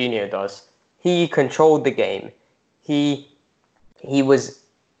Jorginho does. He controlled the game. He was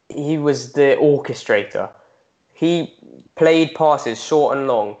the orchestrator. He played passes short and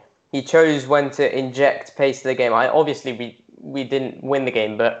long. He chose when to inject pace to the game. Obviously we didn't win the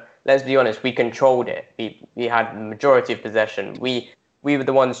game, but let's be honest, we controlled it. We had the majority of possession. We were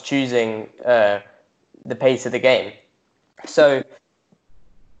the ones choosing the pace of the game. So,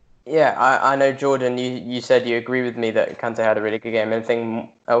 yeah, I know, Jordan, you said you agree with me that Kante had a really good game.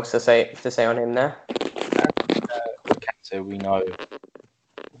 Anything else to say on him there? Kante, we know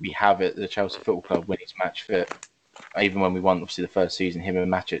we have it, the Chelsea Football Club, when he's match fit. Even when we won, obviously, the first season, him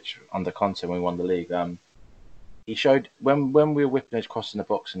and Matic under Conte when we won the league, he showed when we were whipping those crosses in the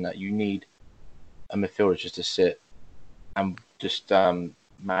box and that you need a midfielder just to sit and just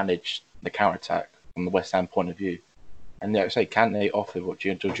manage the counter attack from the West Ham point of view. And like I say, Kante offered what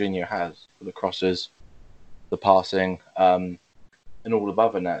Jorginho has for the crosses, the passing, and all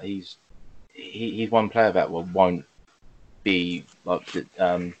above and that. He's one player that won't be like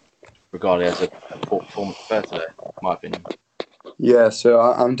regarded as a poor performance for today, in my opinion. Yeah, so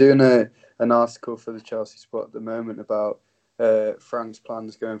I'm doing an article for the Chelsea Spot at the moment about Frank's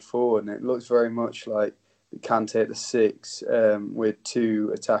plans going forward, and it looks very much like Kante at the 6 with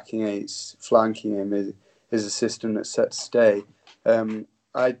 2 attacking 8s flanking him, his assistant that's set to stay.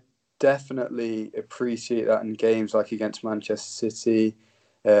 I definitely appreciate that in games like against Manchester City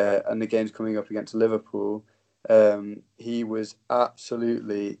and the games coming up against Liverpool. He was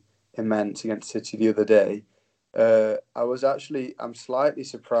absolutely immense against City the other day. I'm slightly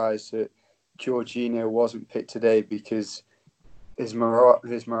surprised that Jorginho wasn't picked today because his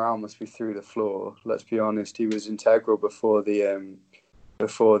morale must be through the floor. Let's be honest, he was integral before the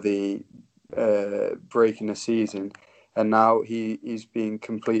break in the season, and now he's being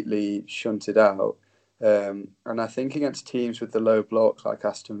completely shunted out. And I think against teams with the low block like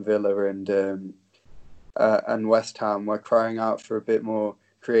Aston Villa and West Ham, we're crying out for a bit more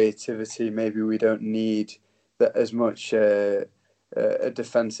creativity. Maybe we don't need that as much a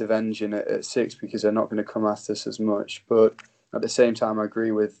defensive engine at 6 because they're not going to come at us as much. But at the same time, I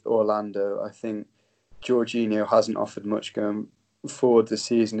agree with Orlando. I think Jorginho hasn't offered much going forward this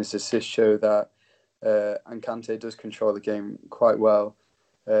season. His assists show that, and Kante does control the game quite well.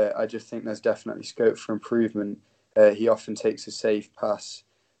 I just think there's definitely scope for improvement. He often takes a safe pass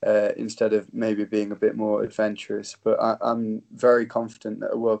instead of maybe being a bit more adventurous. But I'm very confident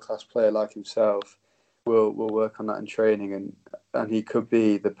that a world-class player like himself will work on that in training, and he could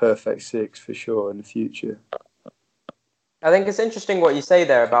be the perfect 6 for sure in the future. I think it's interesting what you say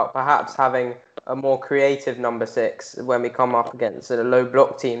there about perhaps having a more creative number 6 when we come up against the low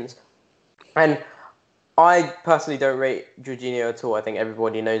block teams. And I personally don't rate Jorginho at all. I think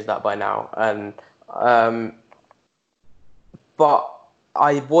everybody knows that by now. But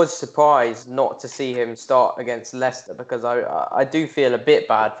I was surprised not to see him start against Leicester because I do feel a bit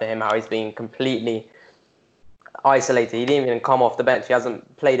bad for him how he's been completely isolated. He didn't even come off the bench. He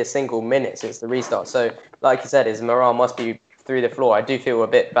hasn't played a single minute since the restart. So, like you said, his morale must be through the floor. I do feel a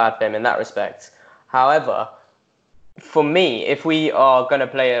bit bad for him in that respect. However, for me, if we are going to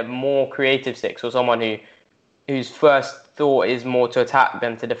play a more creative 6 or someone whose first thought is more to attack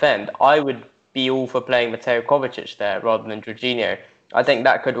than to defend, I would be all for playing Mateo Kovacic there rather than Jorginho. I think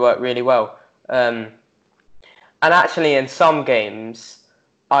that could work really well. And actually, in some games,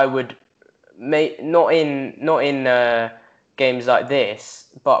 I would not in games like this,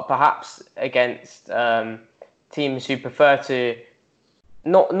 but perhaps against teams who prefer to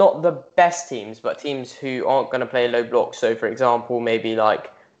not the best teams, but teams who aren't going to play low block. So, for example, maybe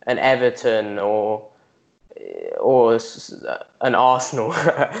like an Everton or an Arsenal,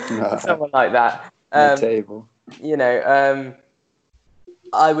 someone like that. Table.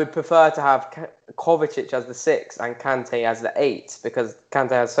 I would prefer to have Kovacic as the 6 and Kante as the 8 because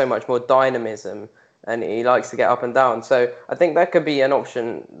Kante has so much more dynamism and he likes to get up and down. So I think that could be an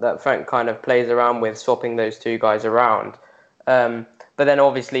option that Frank kind of plays around with, swapping those 2 guys around. But then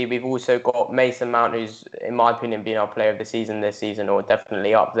obviously we've also got Mason Mount, who's, in my opinion, been our player of the season this season, or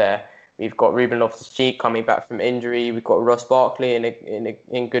definitely up there. We've got Ruben Loftus-Cheek coming back from injury. We've got Ross Barkley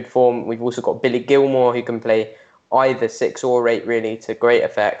in good form. We've also got Billy Gilmore, who can play either 6 or 8 really to great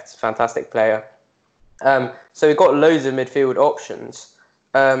effect. Fantastic player. So we've got loads of midfield options.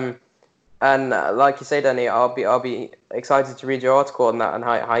 And like you say, Danny, I'll be excited to read your article on that and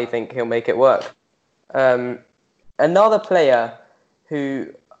how you think he'll make it work. Another player who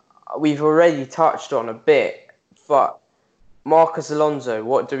we've already touched on a bit, but Marcos Alonso,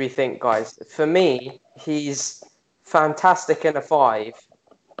 what do we think, guys? For me, he's fantastic in a 5,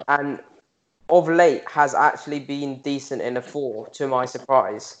 and of late has actually been decent in a 4, to my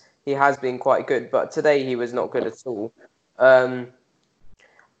surprise. He has been quite good, but today he was not good at all. I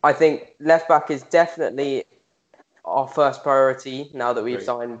think left back is definitely our first priority now that we've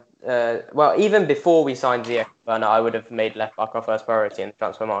signed. Even before we signed Ziyech Werner, I would have made left back our first priority in the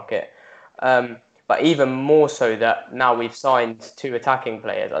transfer market. But even more so that now we've signed 2 attacking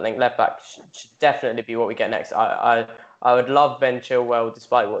players, I think left back should definitely be what we get next. I would love Ben Chilwell,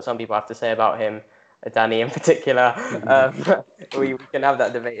 despite what some people have to say about him, Danny in particular. We can have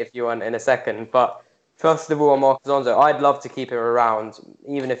that debate if you want in a second. But first of all, on Marcos Alonso, I'd love to keep him around,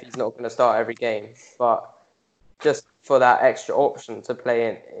 even if he's not going to start every game. But just for that extra option to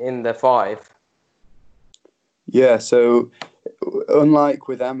play in the 5. Yeah, so unlike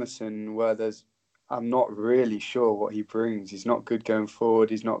with Emerson, where I'm not really sure what he brings. He's not good going forward.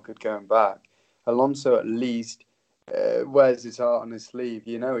 He's not good going back. Alonso at least wears his heart on his sleeve.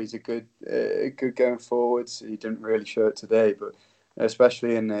 You know, he's a good going forwards. He didn't really show it today, but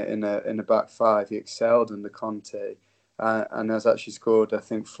especially in the back 5, he excelled under Conte, and has actually scored, I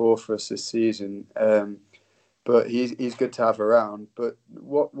think, 4 for us this season. But he's good to have around. But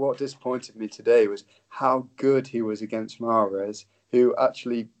what disappointed me today was how good he was against Mahrez, who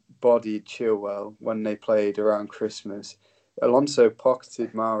actually bodied Chilwell when they played around Christmas. Alonso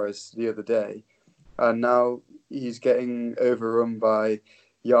pocketed Mahrez the other day, and now he's getting overrun by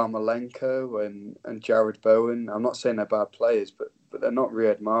Yarmolenko and Jared Bowen. I'm not saying they're bad players, but they're not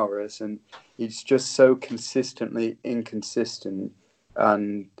Riyad Mahrez, and he's just so consistently inconsistent.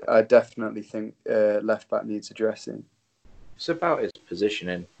 And I definitely think left back needs addressing. It's about his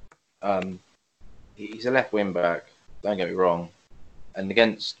positioning. He's a left wing back. Don't get me wrong. And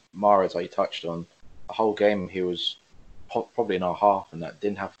against Mahrez, like you touched on, the whole game he was probably in our half, and that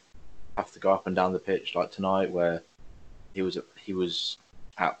didn't have to go up and down the pitch like tonight, where he was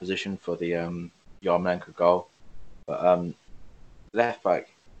out of position for the Yarmolenko goal. But left back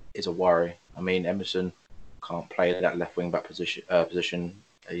is a worry. I mean, Emerson can't play that left wing back position.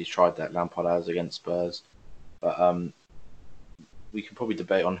 He's tried that, Lampard has, against Spurs. But we can probably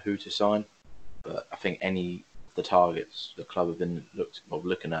debate on who to sign. But I think any of the targets the club have been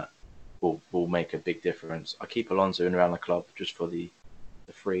looking at will make a big difference. I keep Alonso in around the club just for the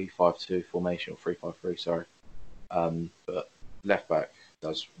 3-5-2 formation, or 3-5-3, sorry. But left back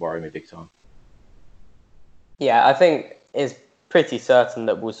does worry me big time. Yeah, I think it's pretty certain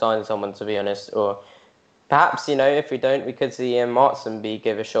that we'll sign someone, to be honest. Or perhaps, if we don't, we could see Martson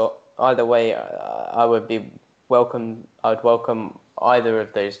give a shot. Either way, I would welcome either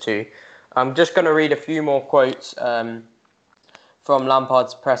of those 2. I'm just going to read a few more quotes from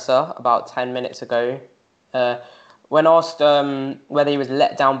Lampard's presser about 10 minutes ago. When asked whether he was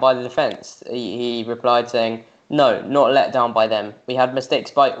let down by the defence, he replied saying, "No, not let down by them. We had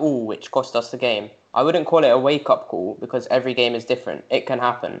mistakes by all, which cost us the game. I wouldn't call it a wake-up call because every game is different. It can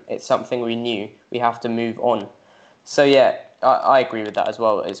happen. It's something we knew. We have to move on." So yeah, I agree with that as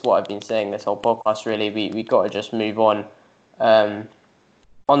well. It's what I've been saying this whole podcast, really. We got to just move on.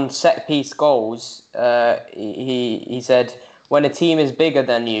 On set-piece goals, he said, when a team is bigger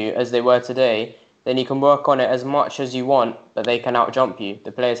than you, as they were today, then you can work on it as much as you want, but they can out-jump you.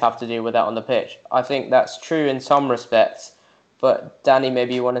 The players have to deal with that on the pitch. I think that's true in some respects, but Danny,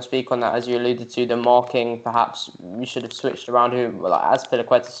 maybe you want to speak on that, as you alluded to, the marking. Perhaps we should have switched around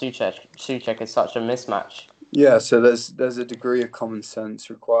Azpilicueta-Souček is such a mismatch. Yeah, so there's a degree of common sense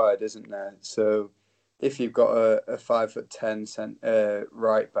required, isn't there? So if you've got a 5'10"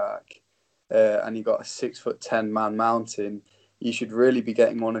 right back and you've got a 6'10" man mountain, you should really be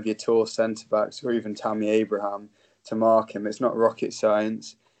getting one of your tall centre backs or even Tammy Abraham to mark him. It's not rocket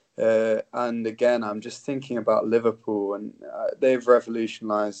science. And again, I'm just thinking about Liverpool, and they've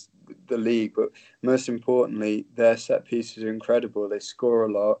revolutionised the league, but most importantly, their set pieces are incredible. They score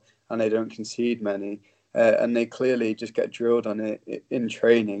a lot and they don't concede many. And they clearly just get drilled on it in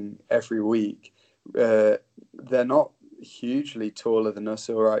training every week. They're not hugely taller than us.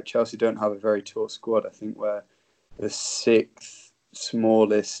 All right, Chelsea don't have a very tall squad. I think we're the 6th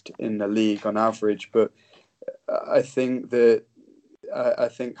smallest in the league on average. But I think that I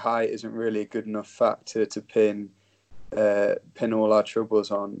think height isn't really a good enough factor to pin all our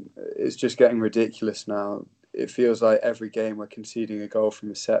troubles on. It's just getting ridiculous now. It feels like every game we're conceding a goal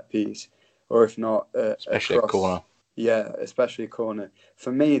from a set piece, or if not, especially a corner. Yeah, especially a corner.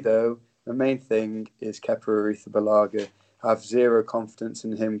 For me, though, the main thing is Kepa Arrizabalaga. I have zero confidence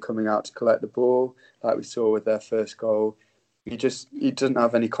in him coming out to collect the ball, like we saw with their first goal. He doesn't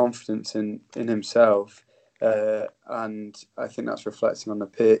have any confidence in himself, and I think that's reflecting on the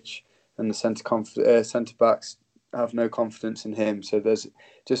pitch. And the centre backs have no confidence in him. So there's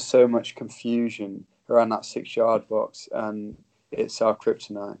just so much confusion around that 6-yard box, and it's our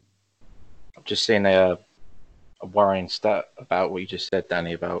kryptonite. I've just seen a worrying stat about what you just said,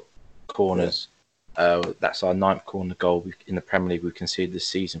 Danny, about corners. Yeah. That's our 9th corner goal in the Premier League we conceded this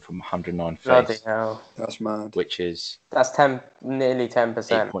season from 109 Bloody face. hell. That's mad. That's nearly 10%.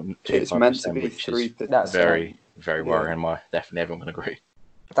 8.25%. It's meant to be 3%. That's very, very worrying. Definitely everyone can agree.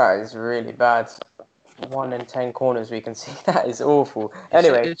 That is really bad. 1 in 10 corners we can see. That is awful.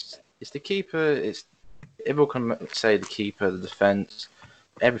 Anyway, it's the keeper. Everyone can say the keeper, the defence,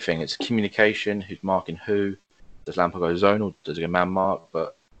 everything. It's communication. Who's marking who? Does Lampard go zone or does he go man mark?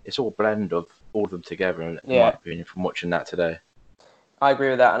 But it's all a blend of all of them together. In my opinion, from watching that today, I agree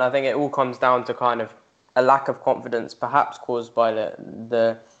with that, and I think it all comes down to kind of a lack of confidence, perhaps caused by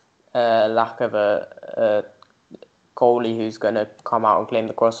the lack of a goalie who's going to come out and claim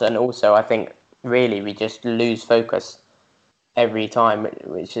the cross, and also I think really we just lose focus every time,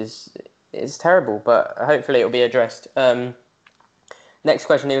 which is terrible, but hopefully it'll be addressed. Next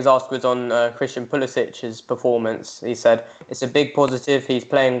question he was asked was on Christian Pulisic's performance. He said it's a big positive. He's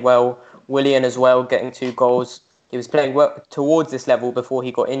playing well. Willian as well, getting 2 goals. He was playing well towards this level before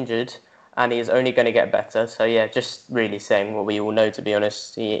he got injured, and he is only going to get better. So yeah, just really saying what we all know, to be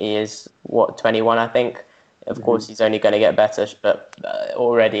honest. He is, 21, I think. Of course, he's only going to get better, but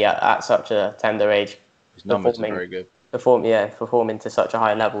already at such a tender age. His numbers are very good. Performing to such a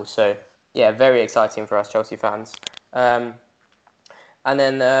high level. So yeah, very exciting for us Chelsea fans. And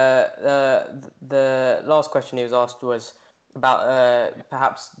then the last question he was asked was about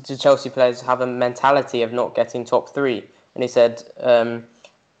perhaps do Chelsea players have a mentality of not getting top 3? And he said,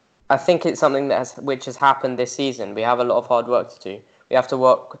 I think it's something which has happened this season. We have a lot of hard work to do. We have to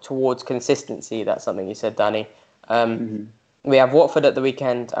work towards consistency. That's something you said, Danny. We have Watford at the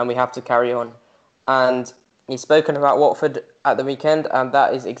weekend and we have to carry on. And he's spoken about Watford at the weekend, and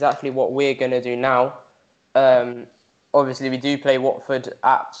that is exactly what we're going to do now. Obviously, we do play Watford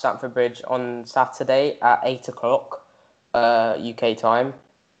at Stamford Bridge on Saturday at 8:00 UK time.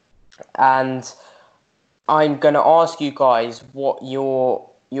 And I'm going to ask you guys what your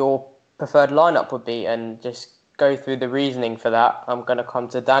preferred lineup would be and just go through the reasoning for that. I'm going to come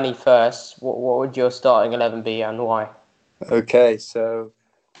to Danny first. What would your starting 11 be and why? Okay, so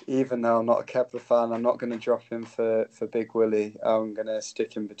even though I'm not a Kepa fan, I'm not going to drop him for Big Willie. I'm going to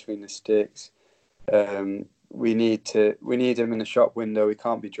stick him between the sticks. We need him in the shop window. We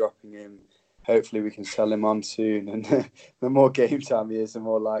can't be dropping him. Hopefully we can sell him on soon. And the more game time he is, the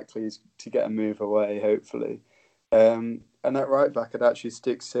more likely he's to get a move away, hopefully. And at right back, I'd actually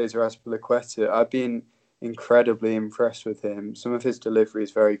stick Cesar Azpilicueta. I've been incredibly impressed with him. Some of his delivery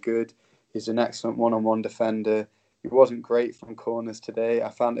is very good. He's an excellent one-on-one defender. He wasn't great from corners today. I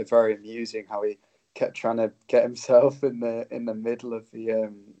found it very amusing how he kept trying to get himself in the middle of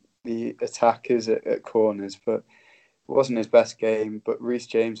the attackers at corners, but it wasn't his best game. But Reece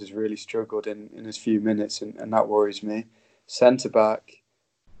James has really struggled in his few minutes, and that worries me. Centre-back,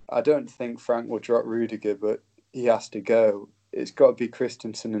 I don't think Frank will drop Rudiger, but he has to go. It's got to be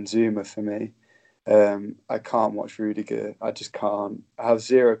Christensen and Zuma for me. I can't watch Rudiger. I just can't. I have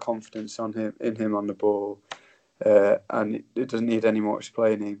zero confidence in him on the ball, and it doesn't need any more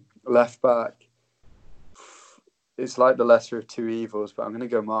explaining. Left back, it's like the lesser of two evils, but I'm going to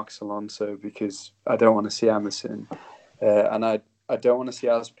go Marcus Alonso because I don't want to see Emerson, and I don't want to see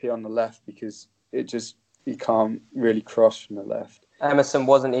Aspi on the left because he can't really cross from the left. Emerson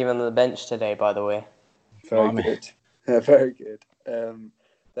wasn't even on the bench today, by the way. Very good. Very good.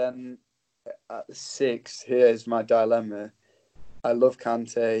 Then at 6, here's my dilemma. I love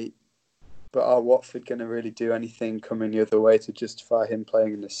Kante, but are Watford going to really do anything coming the other way to justify him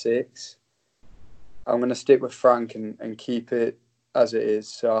playing in the 6? I'm going to stick with Frank and keep it as it is.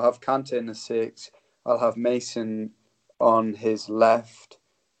 So I'll have Kante in the 6. I'll have Mason on his left,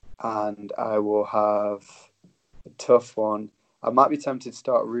 and I will have a tough one. I might be tempted to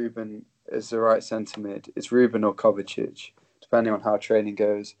start Ruben as the right centre mid. It's Ruben or Kovacic, depending on how training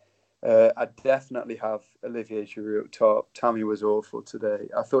goes. I definitely have Olivier Giroud up top. Tammy was awful today.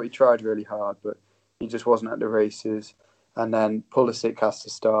 I thought he tried really hard, but he just wasn't at the races. And then Pulisic has to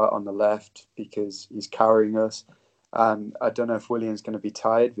start on the left because he's carrying us. And I don't know if Willian's going to be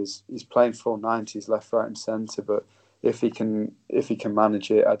tired. He's playing full 90s left, right, and centre. But if he can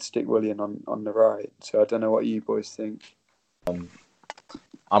manage it, I'd stick Willian on the right. So I don't know what you boys think.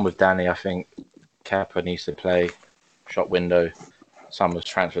 I'm with Danny. I think Kepa needs to play shop window. Summer's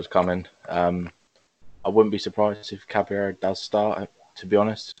transfers coming. I wouldn't be surprised if Caballero does start, to be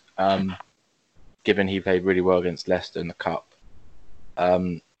honest, given he played really well against Leicester in the Cup.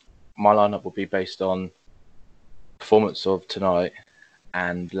 My lineup will be based on performance of tonight,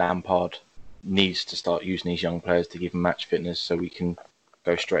 and Lampard needs to start using these young players to give them match fitness so we can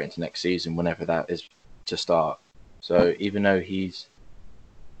go straight into next season whenever that is to start. So even though he's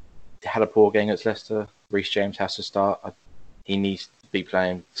had a poor game against Leicester, Reece James has to start. He needs to be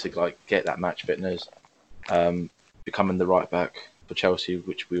playing to get that match fitness, becoming the right back for Chelsea,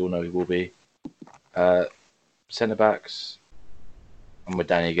 which we all know he will be. Centre backs, I'm with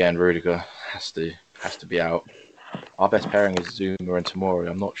Danny again. Rudiger has to be out. Our best pairing is Zuma and Tomori.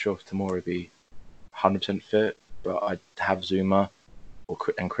 I'm not sure if Tomori will be 100% fit, but I'd have Zuma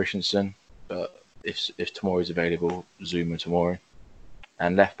and Christensen. But if Tomori's available, Zuma and Tomori.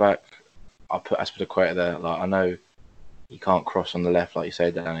 And left back, I'll put Azpilicueta there. I know he can't cross on the left, like you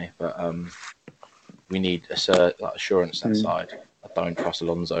say, Danny, but we need assurance that side. I don't trust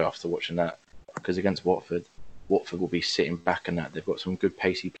Alonso after watching that, because against Watford will be sitting back in that. They've got some good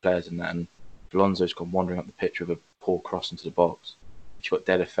pacey players in that, and Alonso's gone wandering up the pitch with a poor cross into the box. You've got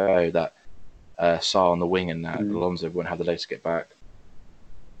Deulofeu, that Sarr on the wing, and that Alonso won't have the legs to get back.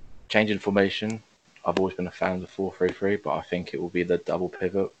 Changing formation, I've always been a fan of the 4-3-3, but I think it will be the double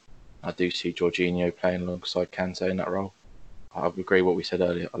pivot. I do see Jorginho playing alongside Kante in that role. I agree what we said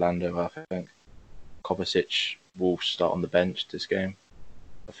earlier, Orlando. I think Kovacic will start on the bench this game.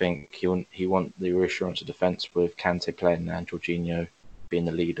 I think he want the reassurance of defence with Kante playing there and Jorginho being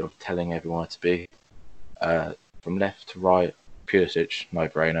the leader of telling everyone where to be. From left to right, Pulisic,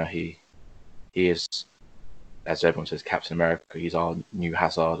 no-brainer. He is, as everyone says, Captain America. He's our new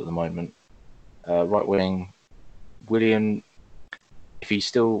Hazard at the moment. Right wing, Willian, if he's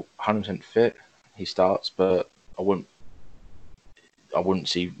still 100% fit, he starts, but I wouldn't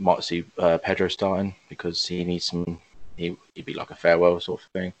see Pedro starting, because he needs some. He'd be like a farewell sort of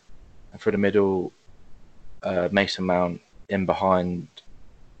thing. And for the middle, Mason Mount in behind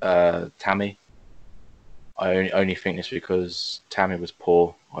Tammy. I only think this because Tammy was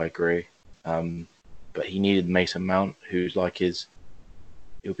poor. I agree, but he needed Mason Mount, who's like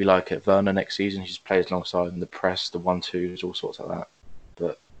He'll be like at Werner next season. He just plays alongside in the press, the 1-2s, all sorts like that.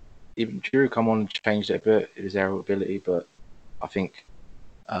 But even Drew come on and changed it a bit, his aerial ability. But I think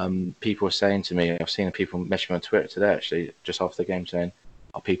people are saying to me, I've seen people mention on Twitter today, actually, just after the game, saying,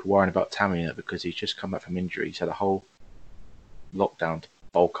 are people worrying about Tammy yet? Because he's just come back from injury. He's had a whole lockdown to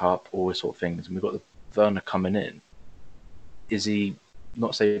bulk up, all these sort of things. And we've got the Werner coming in. Is he,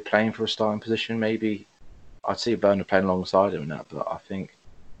 not say playing for a starting position, maybe? I'd see Werner playing alongside him in that, but I think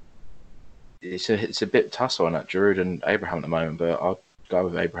it's a bit tussle on that Giroud and Abraham at the moment, but I'll go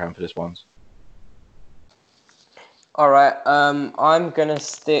with Abraham for this one. All right, I'm gonna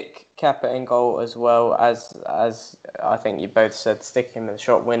stick Kepa in goal as well, as I think you both said, stick him in the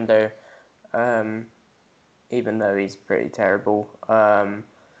shop window, even though he's pretty terrible. Right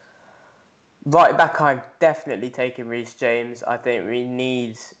back, I'm definitely taking Reece James. I think we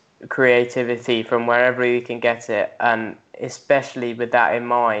need creativity from wherever we can get it, and especially with that in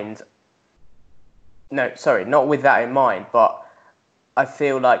mind. No, sorry, not with that in mind, but I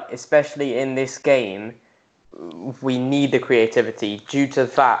feel like, especially in this game, we need the creativity due to the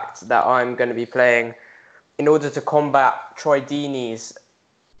fact that I'm going to be playing in order to combat Troy Deeney's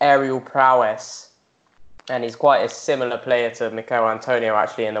aerial prowess. And he's quite a similar player to Mikel Antonio,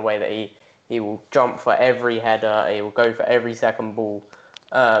 actually, in the way that he will jump for every header, he will go for every second ball.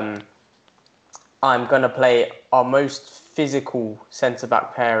 I'm going to play our most physical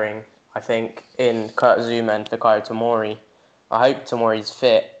centre-back pairing, I think, in Kurt Zouma and Fikayo Tomori. I hope Tomori's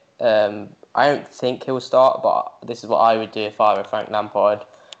fit. I don't think he'll start, but this is what I would do if I were Frank Lampard.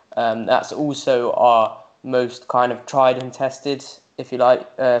 That's also our most kind of tried and tested, if you like,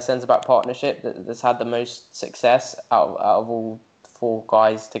 centre-back partnership that's had the most success out of all four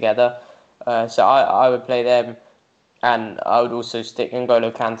guys together. So I would play them, and I would also stick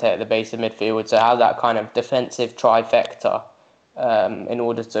N'Golo Kante at the base of midfield to have that kind of defensive trifecta in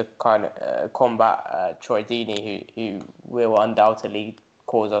order to kind of combat Troy Deeney, who will undoubtedly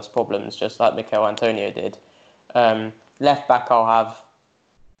cause us problems, just like Mikel Antonio did. Left back, I'll have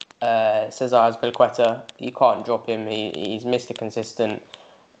Cesar Azpilicueta. You can't drop him. He's Mr. Consistent.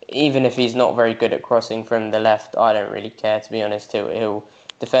 even if he's not very good at crossing from the left, I don't really care, to be honest. He'll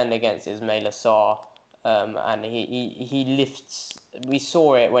defend against Ismaila Sarr, and he lifts. We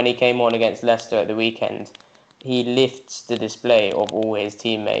saw it when he came on against Leicester at the weekend. He lifts the display of all his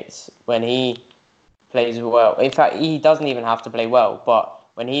teammates when he plays well. In fact, he doesn't even have to play well, but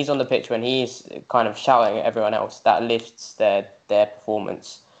when he's on the pitch, when he's kind of shouting at everyone else, that lifts their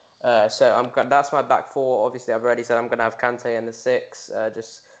performance. So that's my back four. Obviously, I've already said I'm going to have Kante in the 6,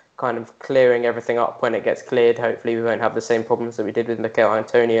 just kind of clearing everything up when it gets cleared. Hopefully, we won't have the same problems that we did with Mikel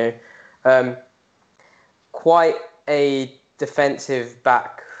Antonio. Quite a defensive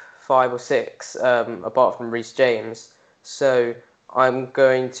back 5 or 6, apart from Reece James. So I'm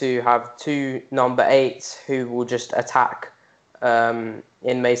going to have 2 number 8s who will just attack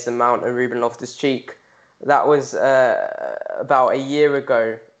in Mason Mount and Ruben Loftus-Cheek. That was about a year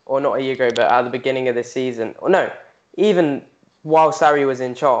ago, or not a year ago, but at the beginning of the season. Or no, even while Sarri was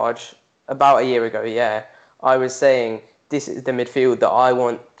in charge, about a year ago, yeah, I was saying this is the midfield that I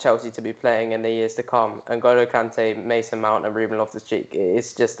want Chelsea to be playing in the years to come. N'Golo Kante, Mason Mount and Ruben Loftus-Cheek.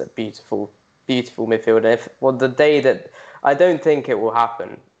 It's just a beautiful, beautiful midfield. The day that, I don't think it will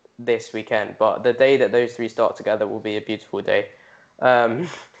happen this weekend, but the day that those 3 start together will be a beautiful day. And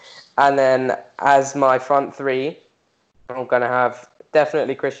then as my front 3, I'm going to have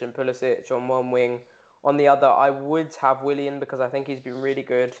definitely Christian Pulisic on one wing. On the other, I would have Willian because I think he's been really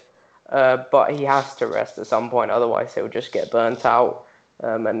good. But he has to rest at some point, otherwise he'll just get burnt out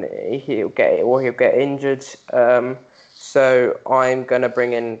and he'll get injured. So I'm going to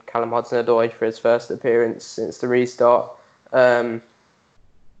bring in Callum Hudson-Odoi for his first appearance since the restart,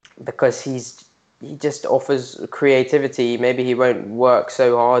 because he just offers creativity. Maybe he won't work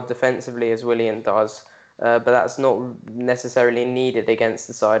so hard defensively as Willian does, but that's not necessarily needed against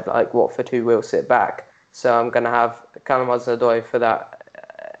the side like Watford, who will sit back. So I'm going to have Callum Hudson-Odoi for that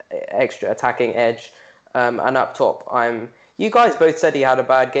extra attacking edge. And up top, you guys both said he had a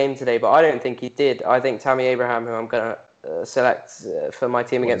bad game today, but I don't think he did. I think Tammy Abraham, who I'm going to select for my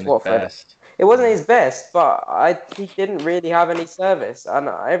team against Watford, it wasn't his best, but he didn't really have any service. And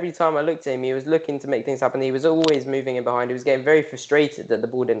every time I looked at him, he was looking to make things happen. He was always moving in behind. He was getting very frustrated that the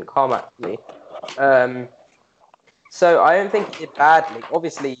ball didn't come at me. So I don't think he did badly.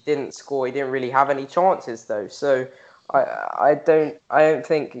 Obviously, he didn't score. He didn't really have any chances, though. So I don't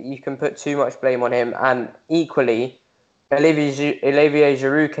think you can put too much blame on him. And equally, Olivier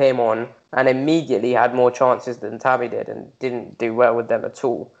Giroud came on and immediately had more chances than Tammy did and didn't do well with them at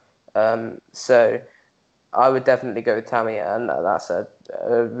all. So I would definitely go with Tammy, and that's a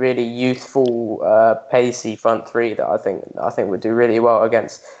really youthful, pacey front 3 that I think would do really well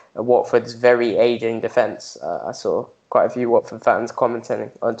against Watford's very aging defence. I saw quite a few Watford fans commenting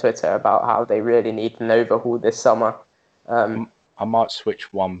on Twitter about how they really need an overhaul this summer. I might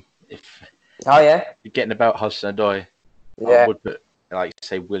switch one if you're getting about Hudson-Odoi. Yeah. I would put, like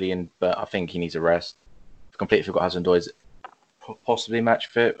say, Willian, but I think he needs a rest. Completely forgot Hudson-Odoi's possibly match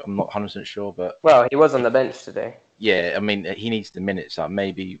fit. I'm not 100% sure, but well, he was on the bench today. Yeah, I mean, he needs the minutes. Like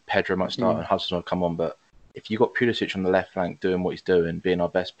maybe Pedro might start and Hudson will come on, but if you've got Pulisic on the left flank doing what he's doing, being our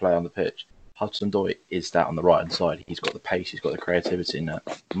best player on the pitch, Hudson-Odoi is that on the right hand side. He's got the pace, he's got the creativity in that.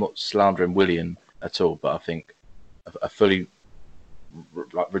 I'm not slandering Willian at all, but I think a fully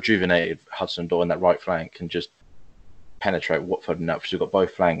rejuvenated Hudson-Odoi on that right flank can just penetrate Watford enough because we've got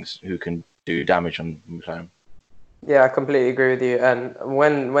both flanks who can do damage on playing. Yeah, I completely agree with you. And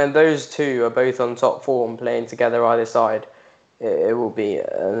when those two are both on top form playing together either side, it will be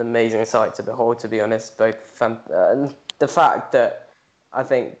an amazing sight to behold, to be honest. And the fact that I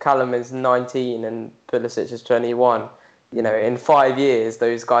think Callum is 19 and Pulisic is 21, in 5 years,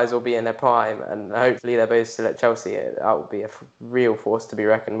 those guys will be in their prime, and hopefully they're both still at Chelsea. That will be a real force to be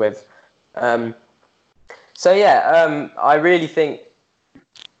reckoned with. I really think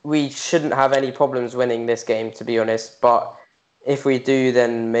we shouldn't have any problems winning this game, to be honest. But if we do,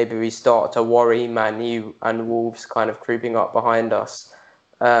 then maybe we start to worry Man U and Wolves kind of creeping up behind us.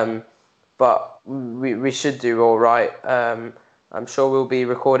 But we should do all right. I'm sure we'll be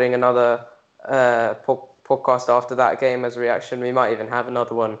recording another podcast after that game as a reaction. We might even have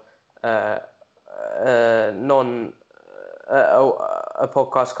another one, a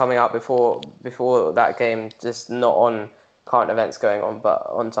podcast coming out before that game, just not on current events going on, but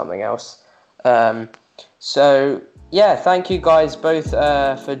on something else. Thank you guys both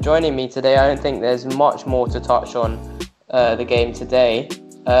for joining me today. I don't think there's much more to touch on the game today.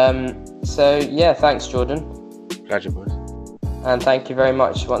 Thanks, Jordan. Pleasure, boys. And thank you very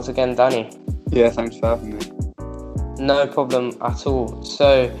much once again, Danny. Yeah, thanks for having me. No problem at all.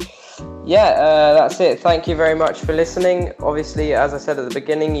 So, That's it. Thank you very much for listening. Obviously, as I said at the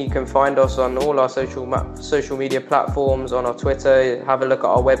beginning, you can find us on all our social media platforms, on our Twitter. Have a look at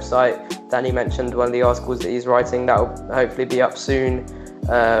our website. Danny mentioned one of the articles that he's writing. That will hopefully be up soon.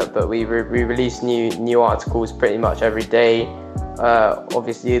 But we release new articles pretty much every day.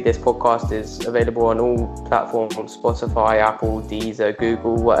 Obviously, this podcast is available on all platforms: Spotify, Apple, Deezer,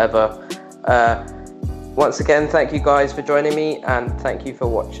 Google, whatever. Once again, thank you guys for joining me, and thank you for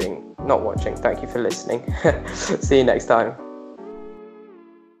watching. Not watching, thank you for listening. See you next time.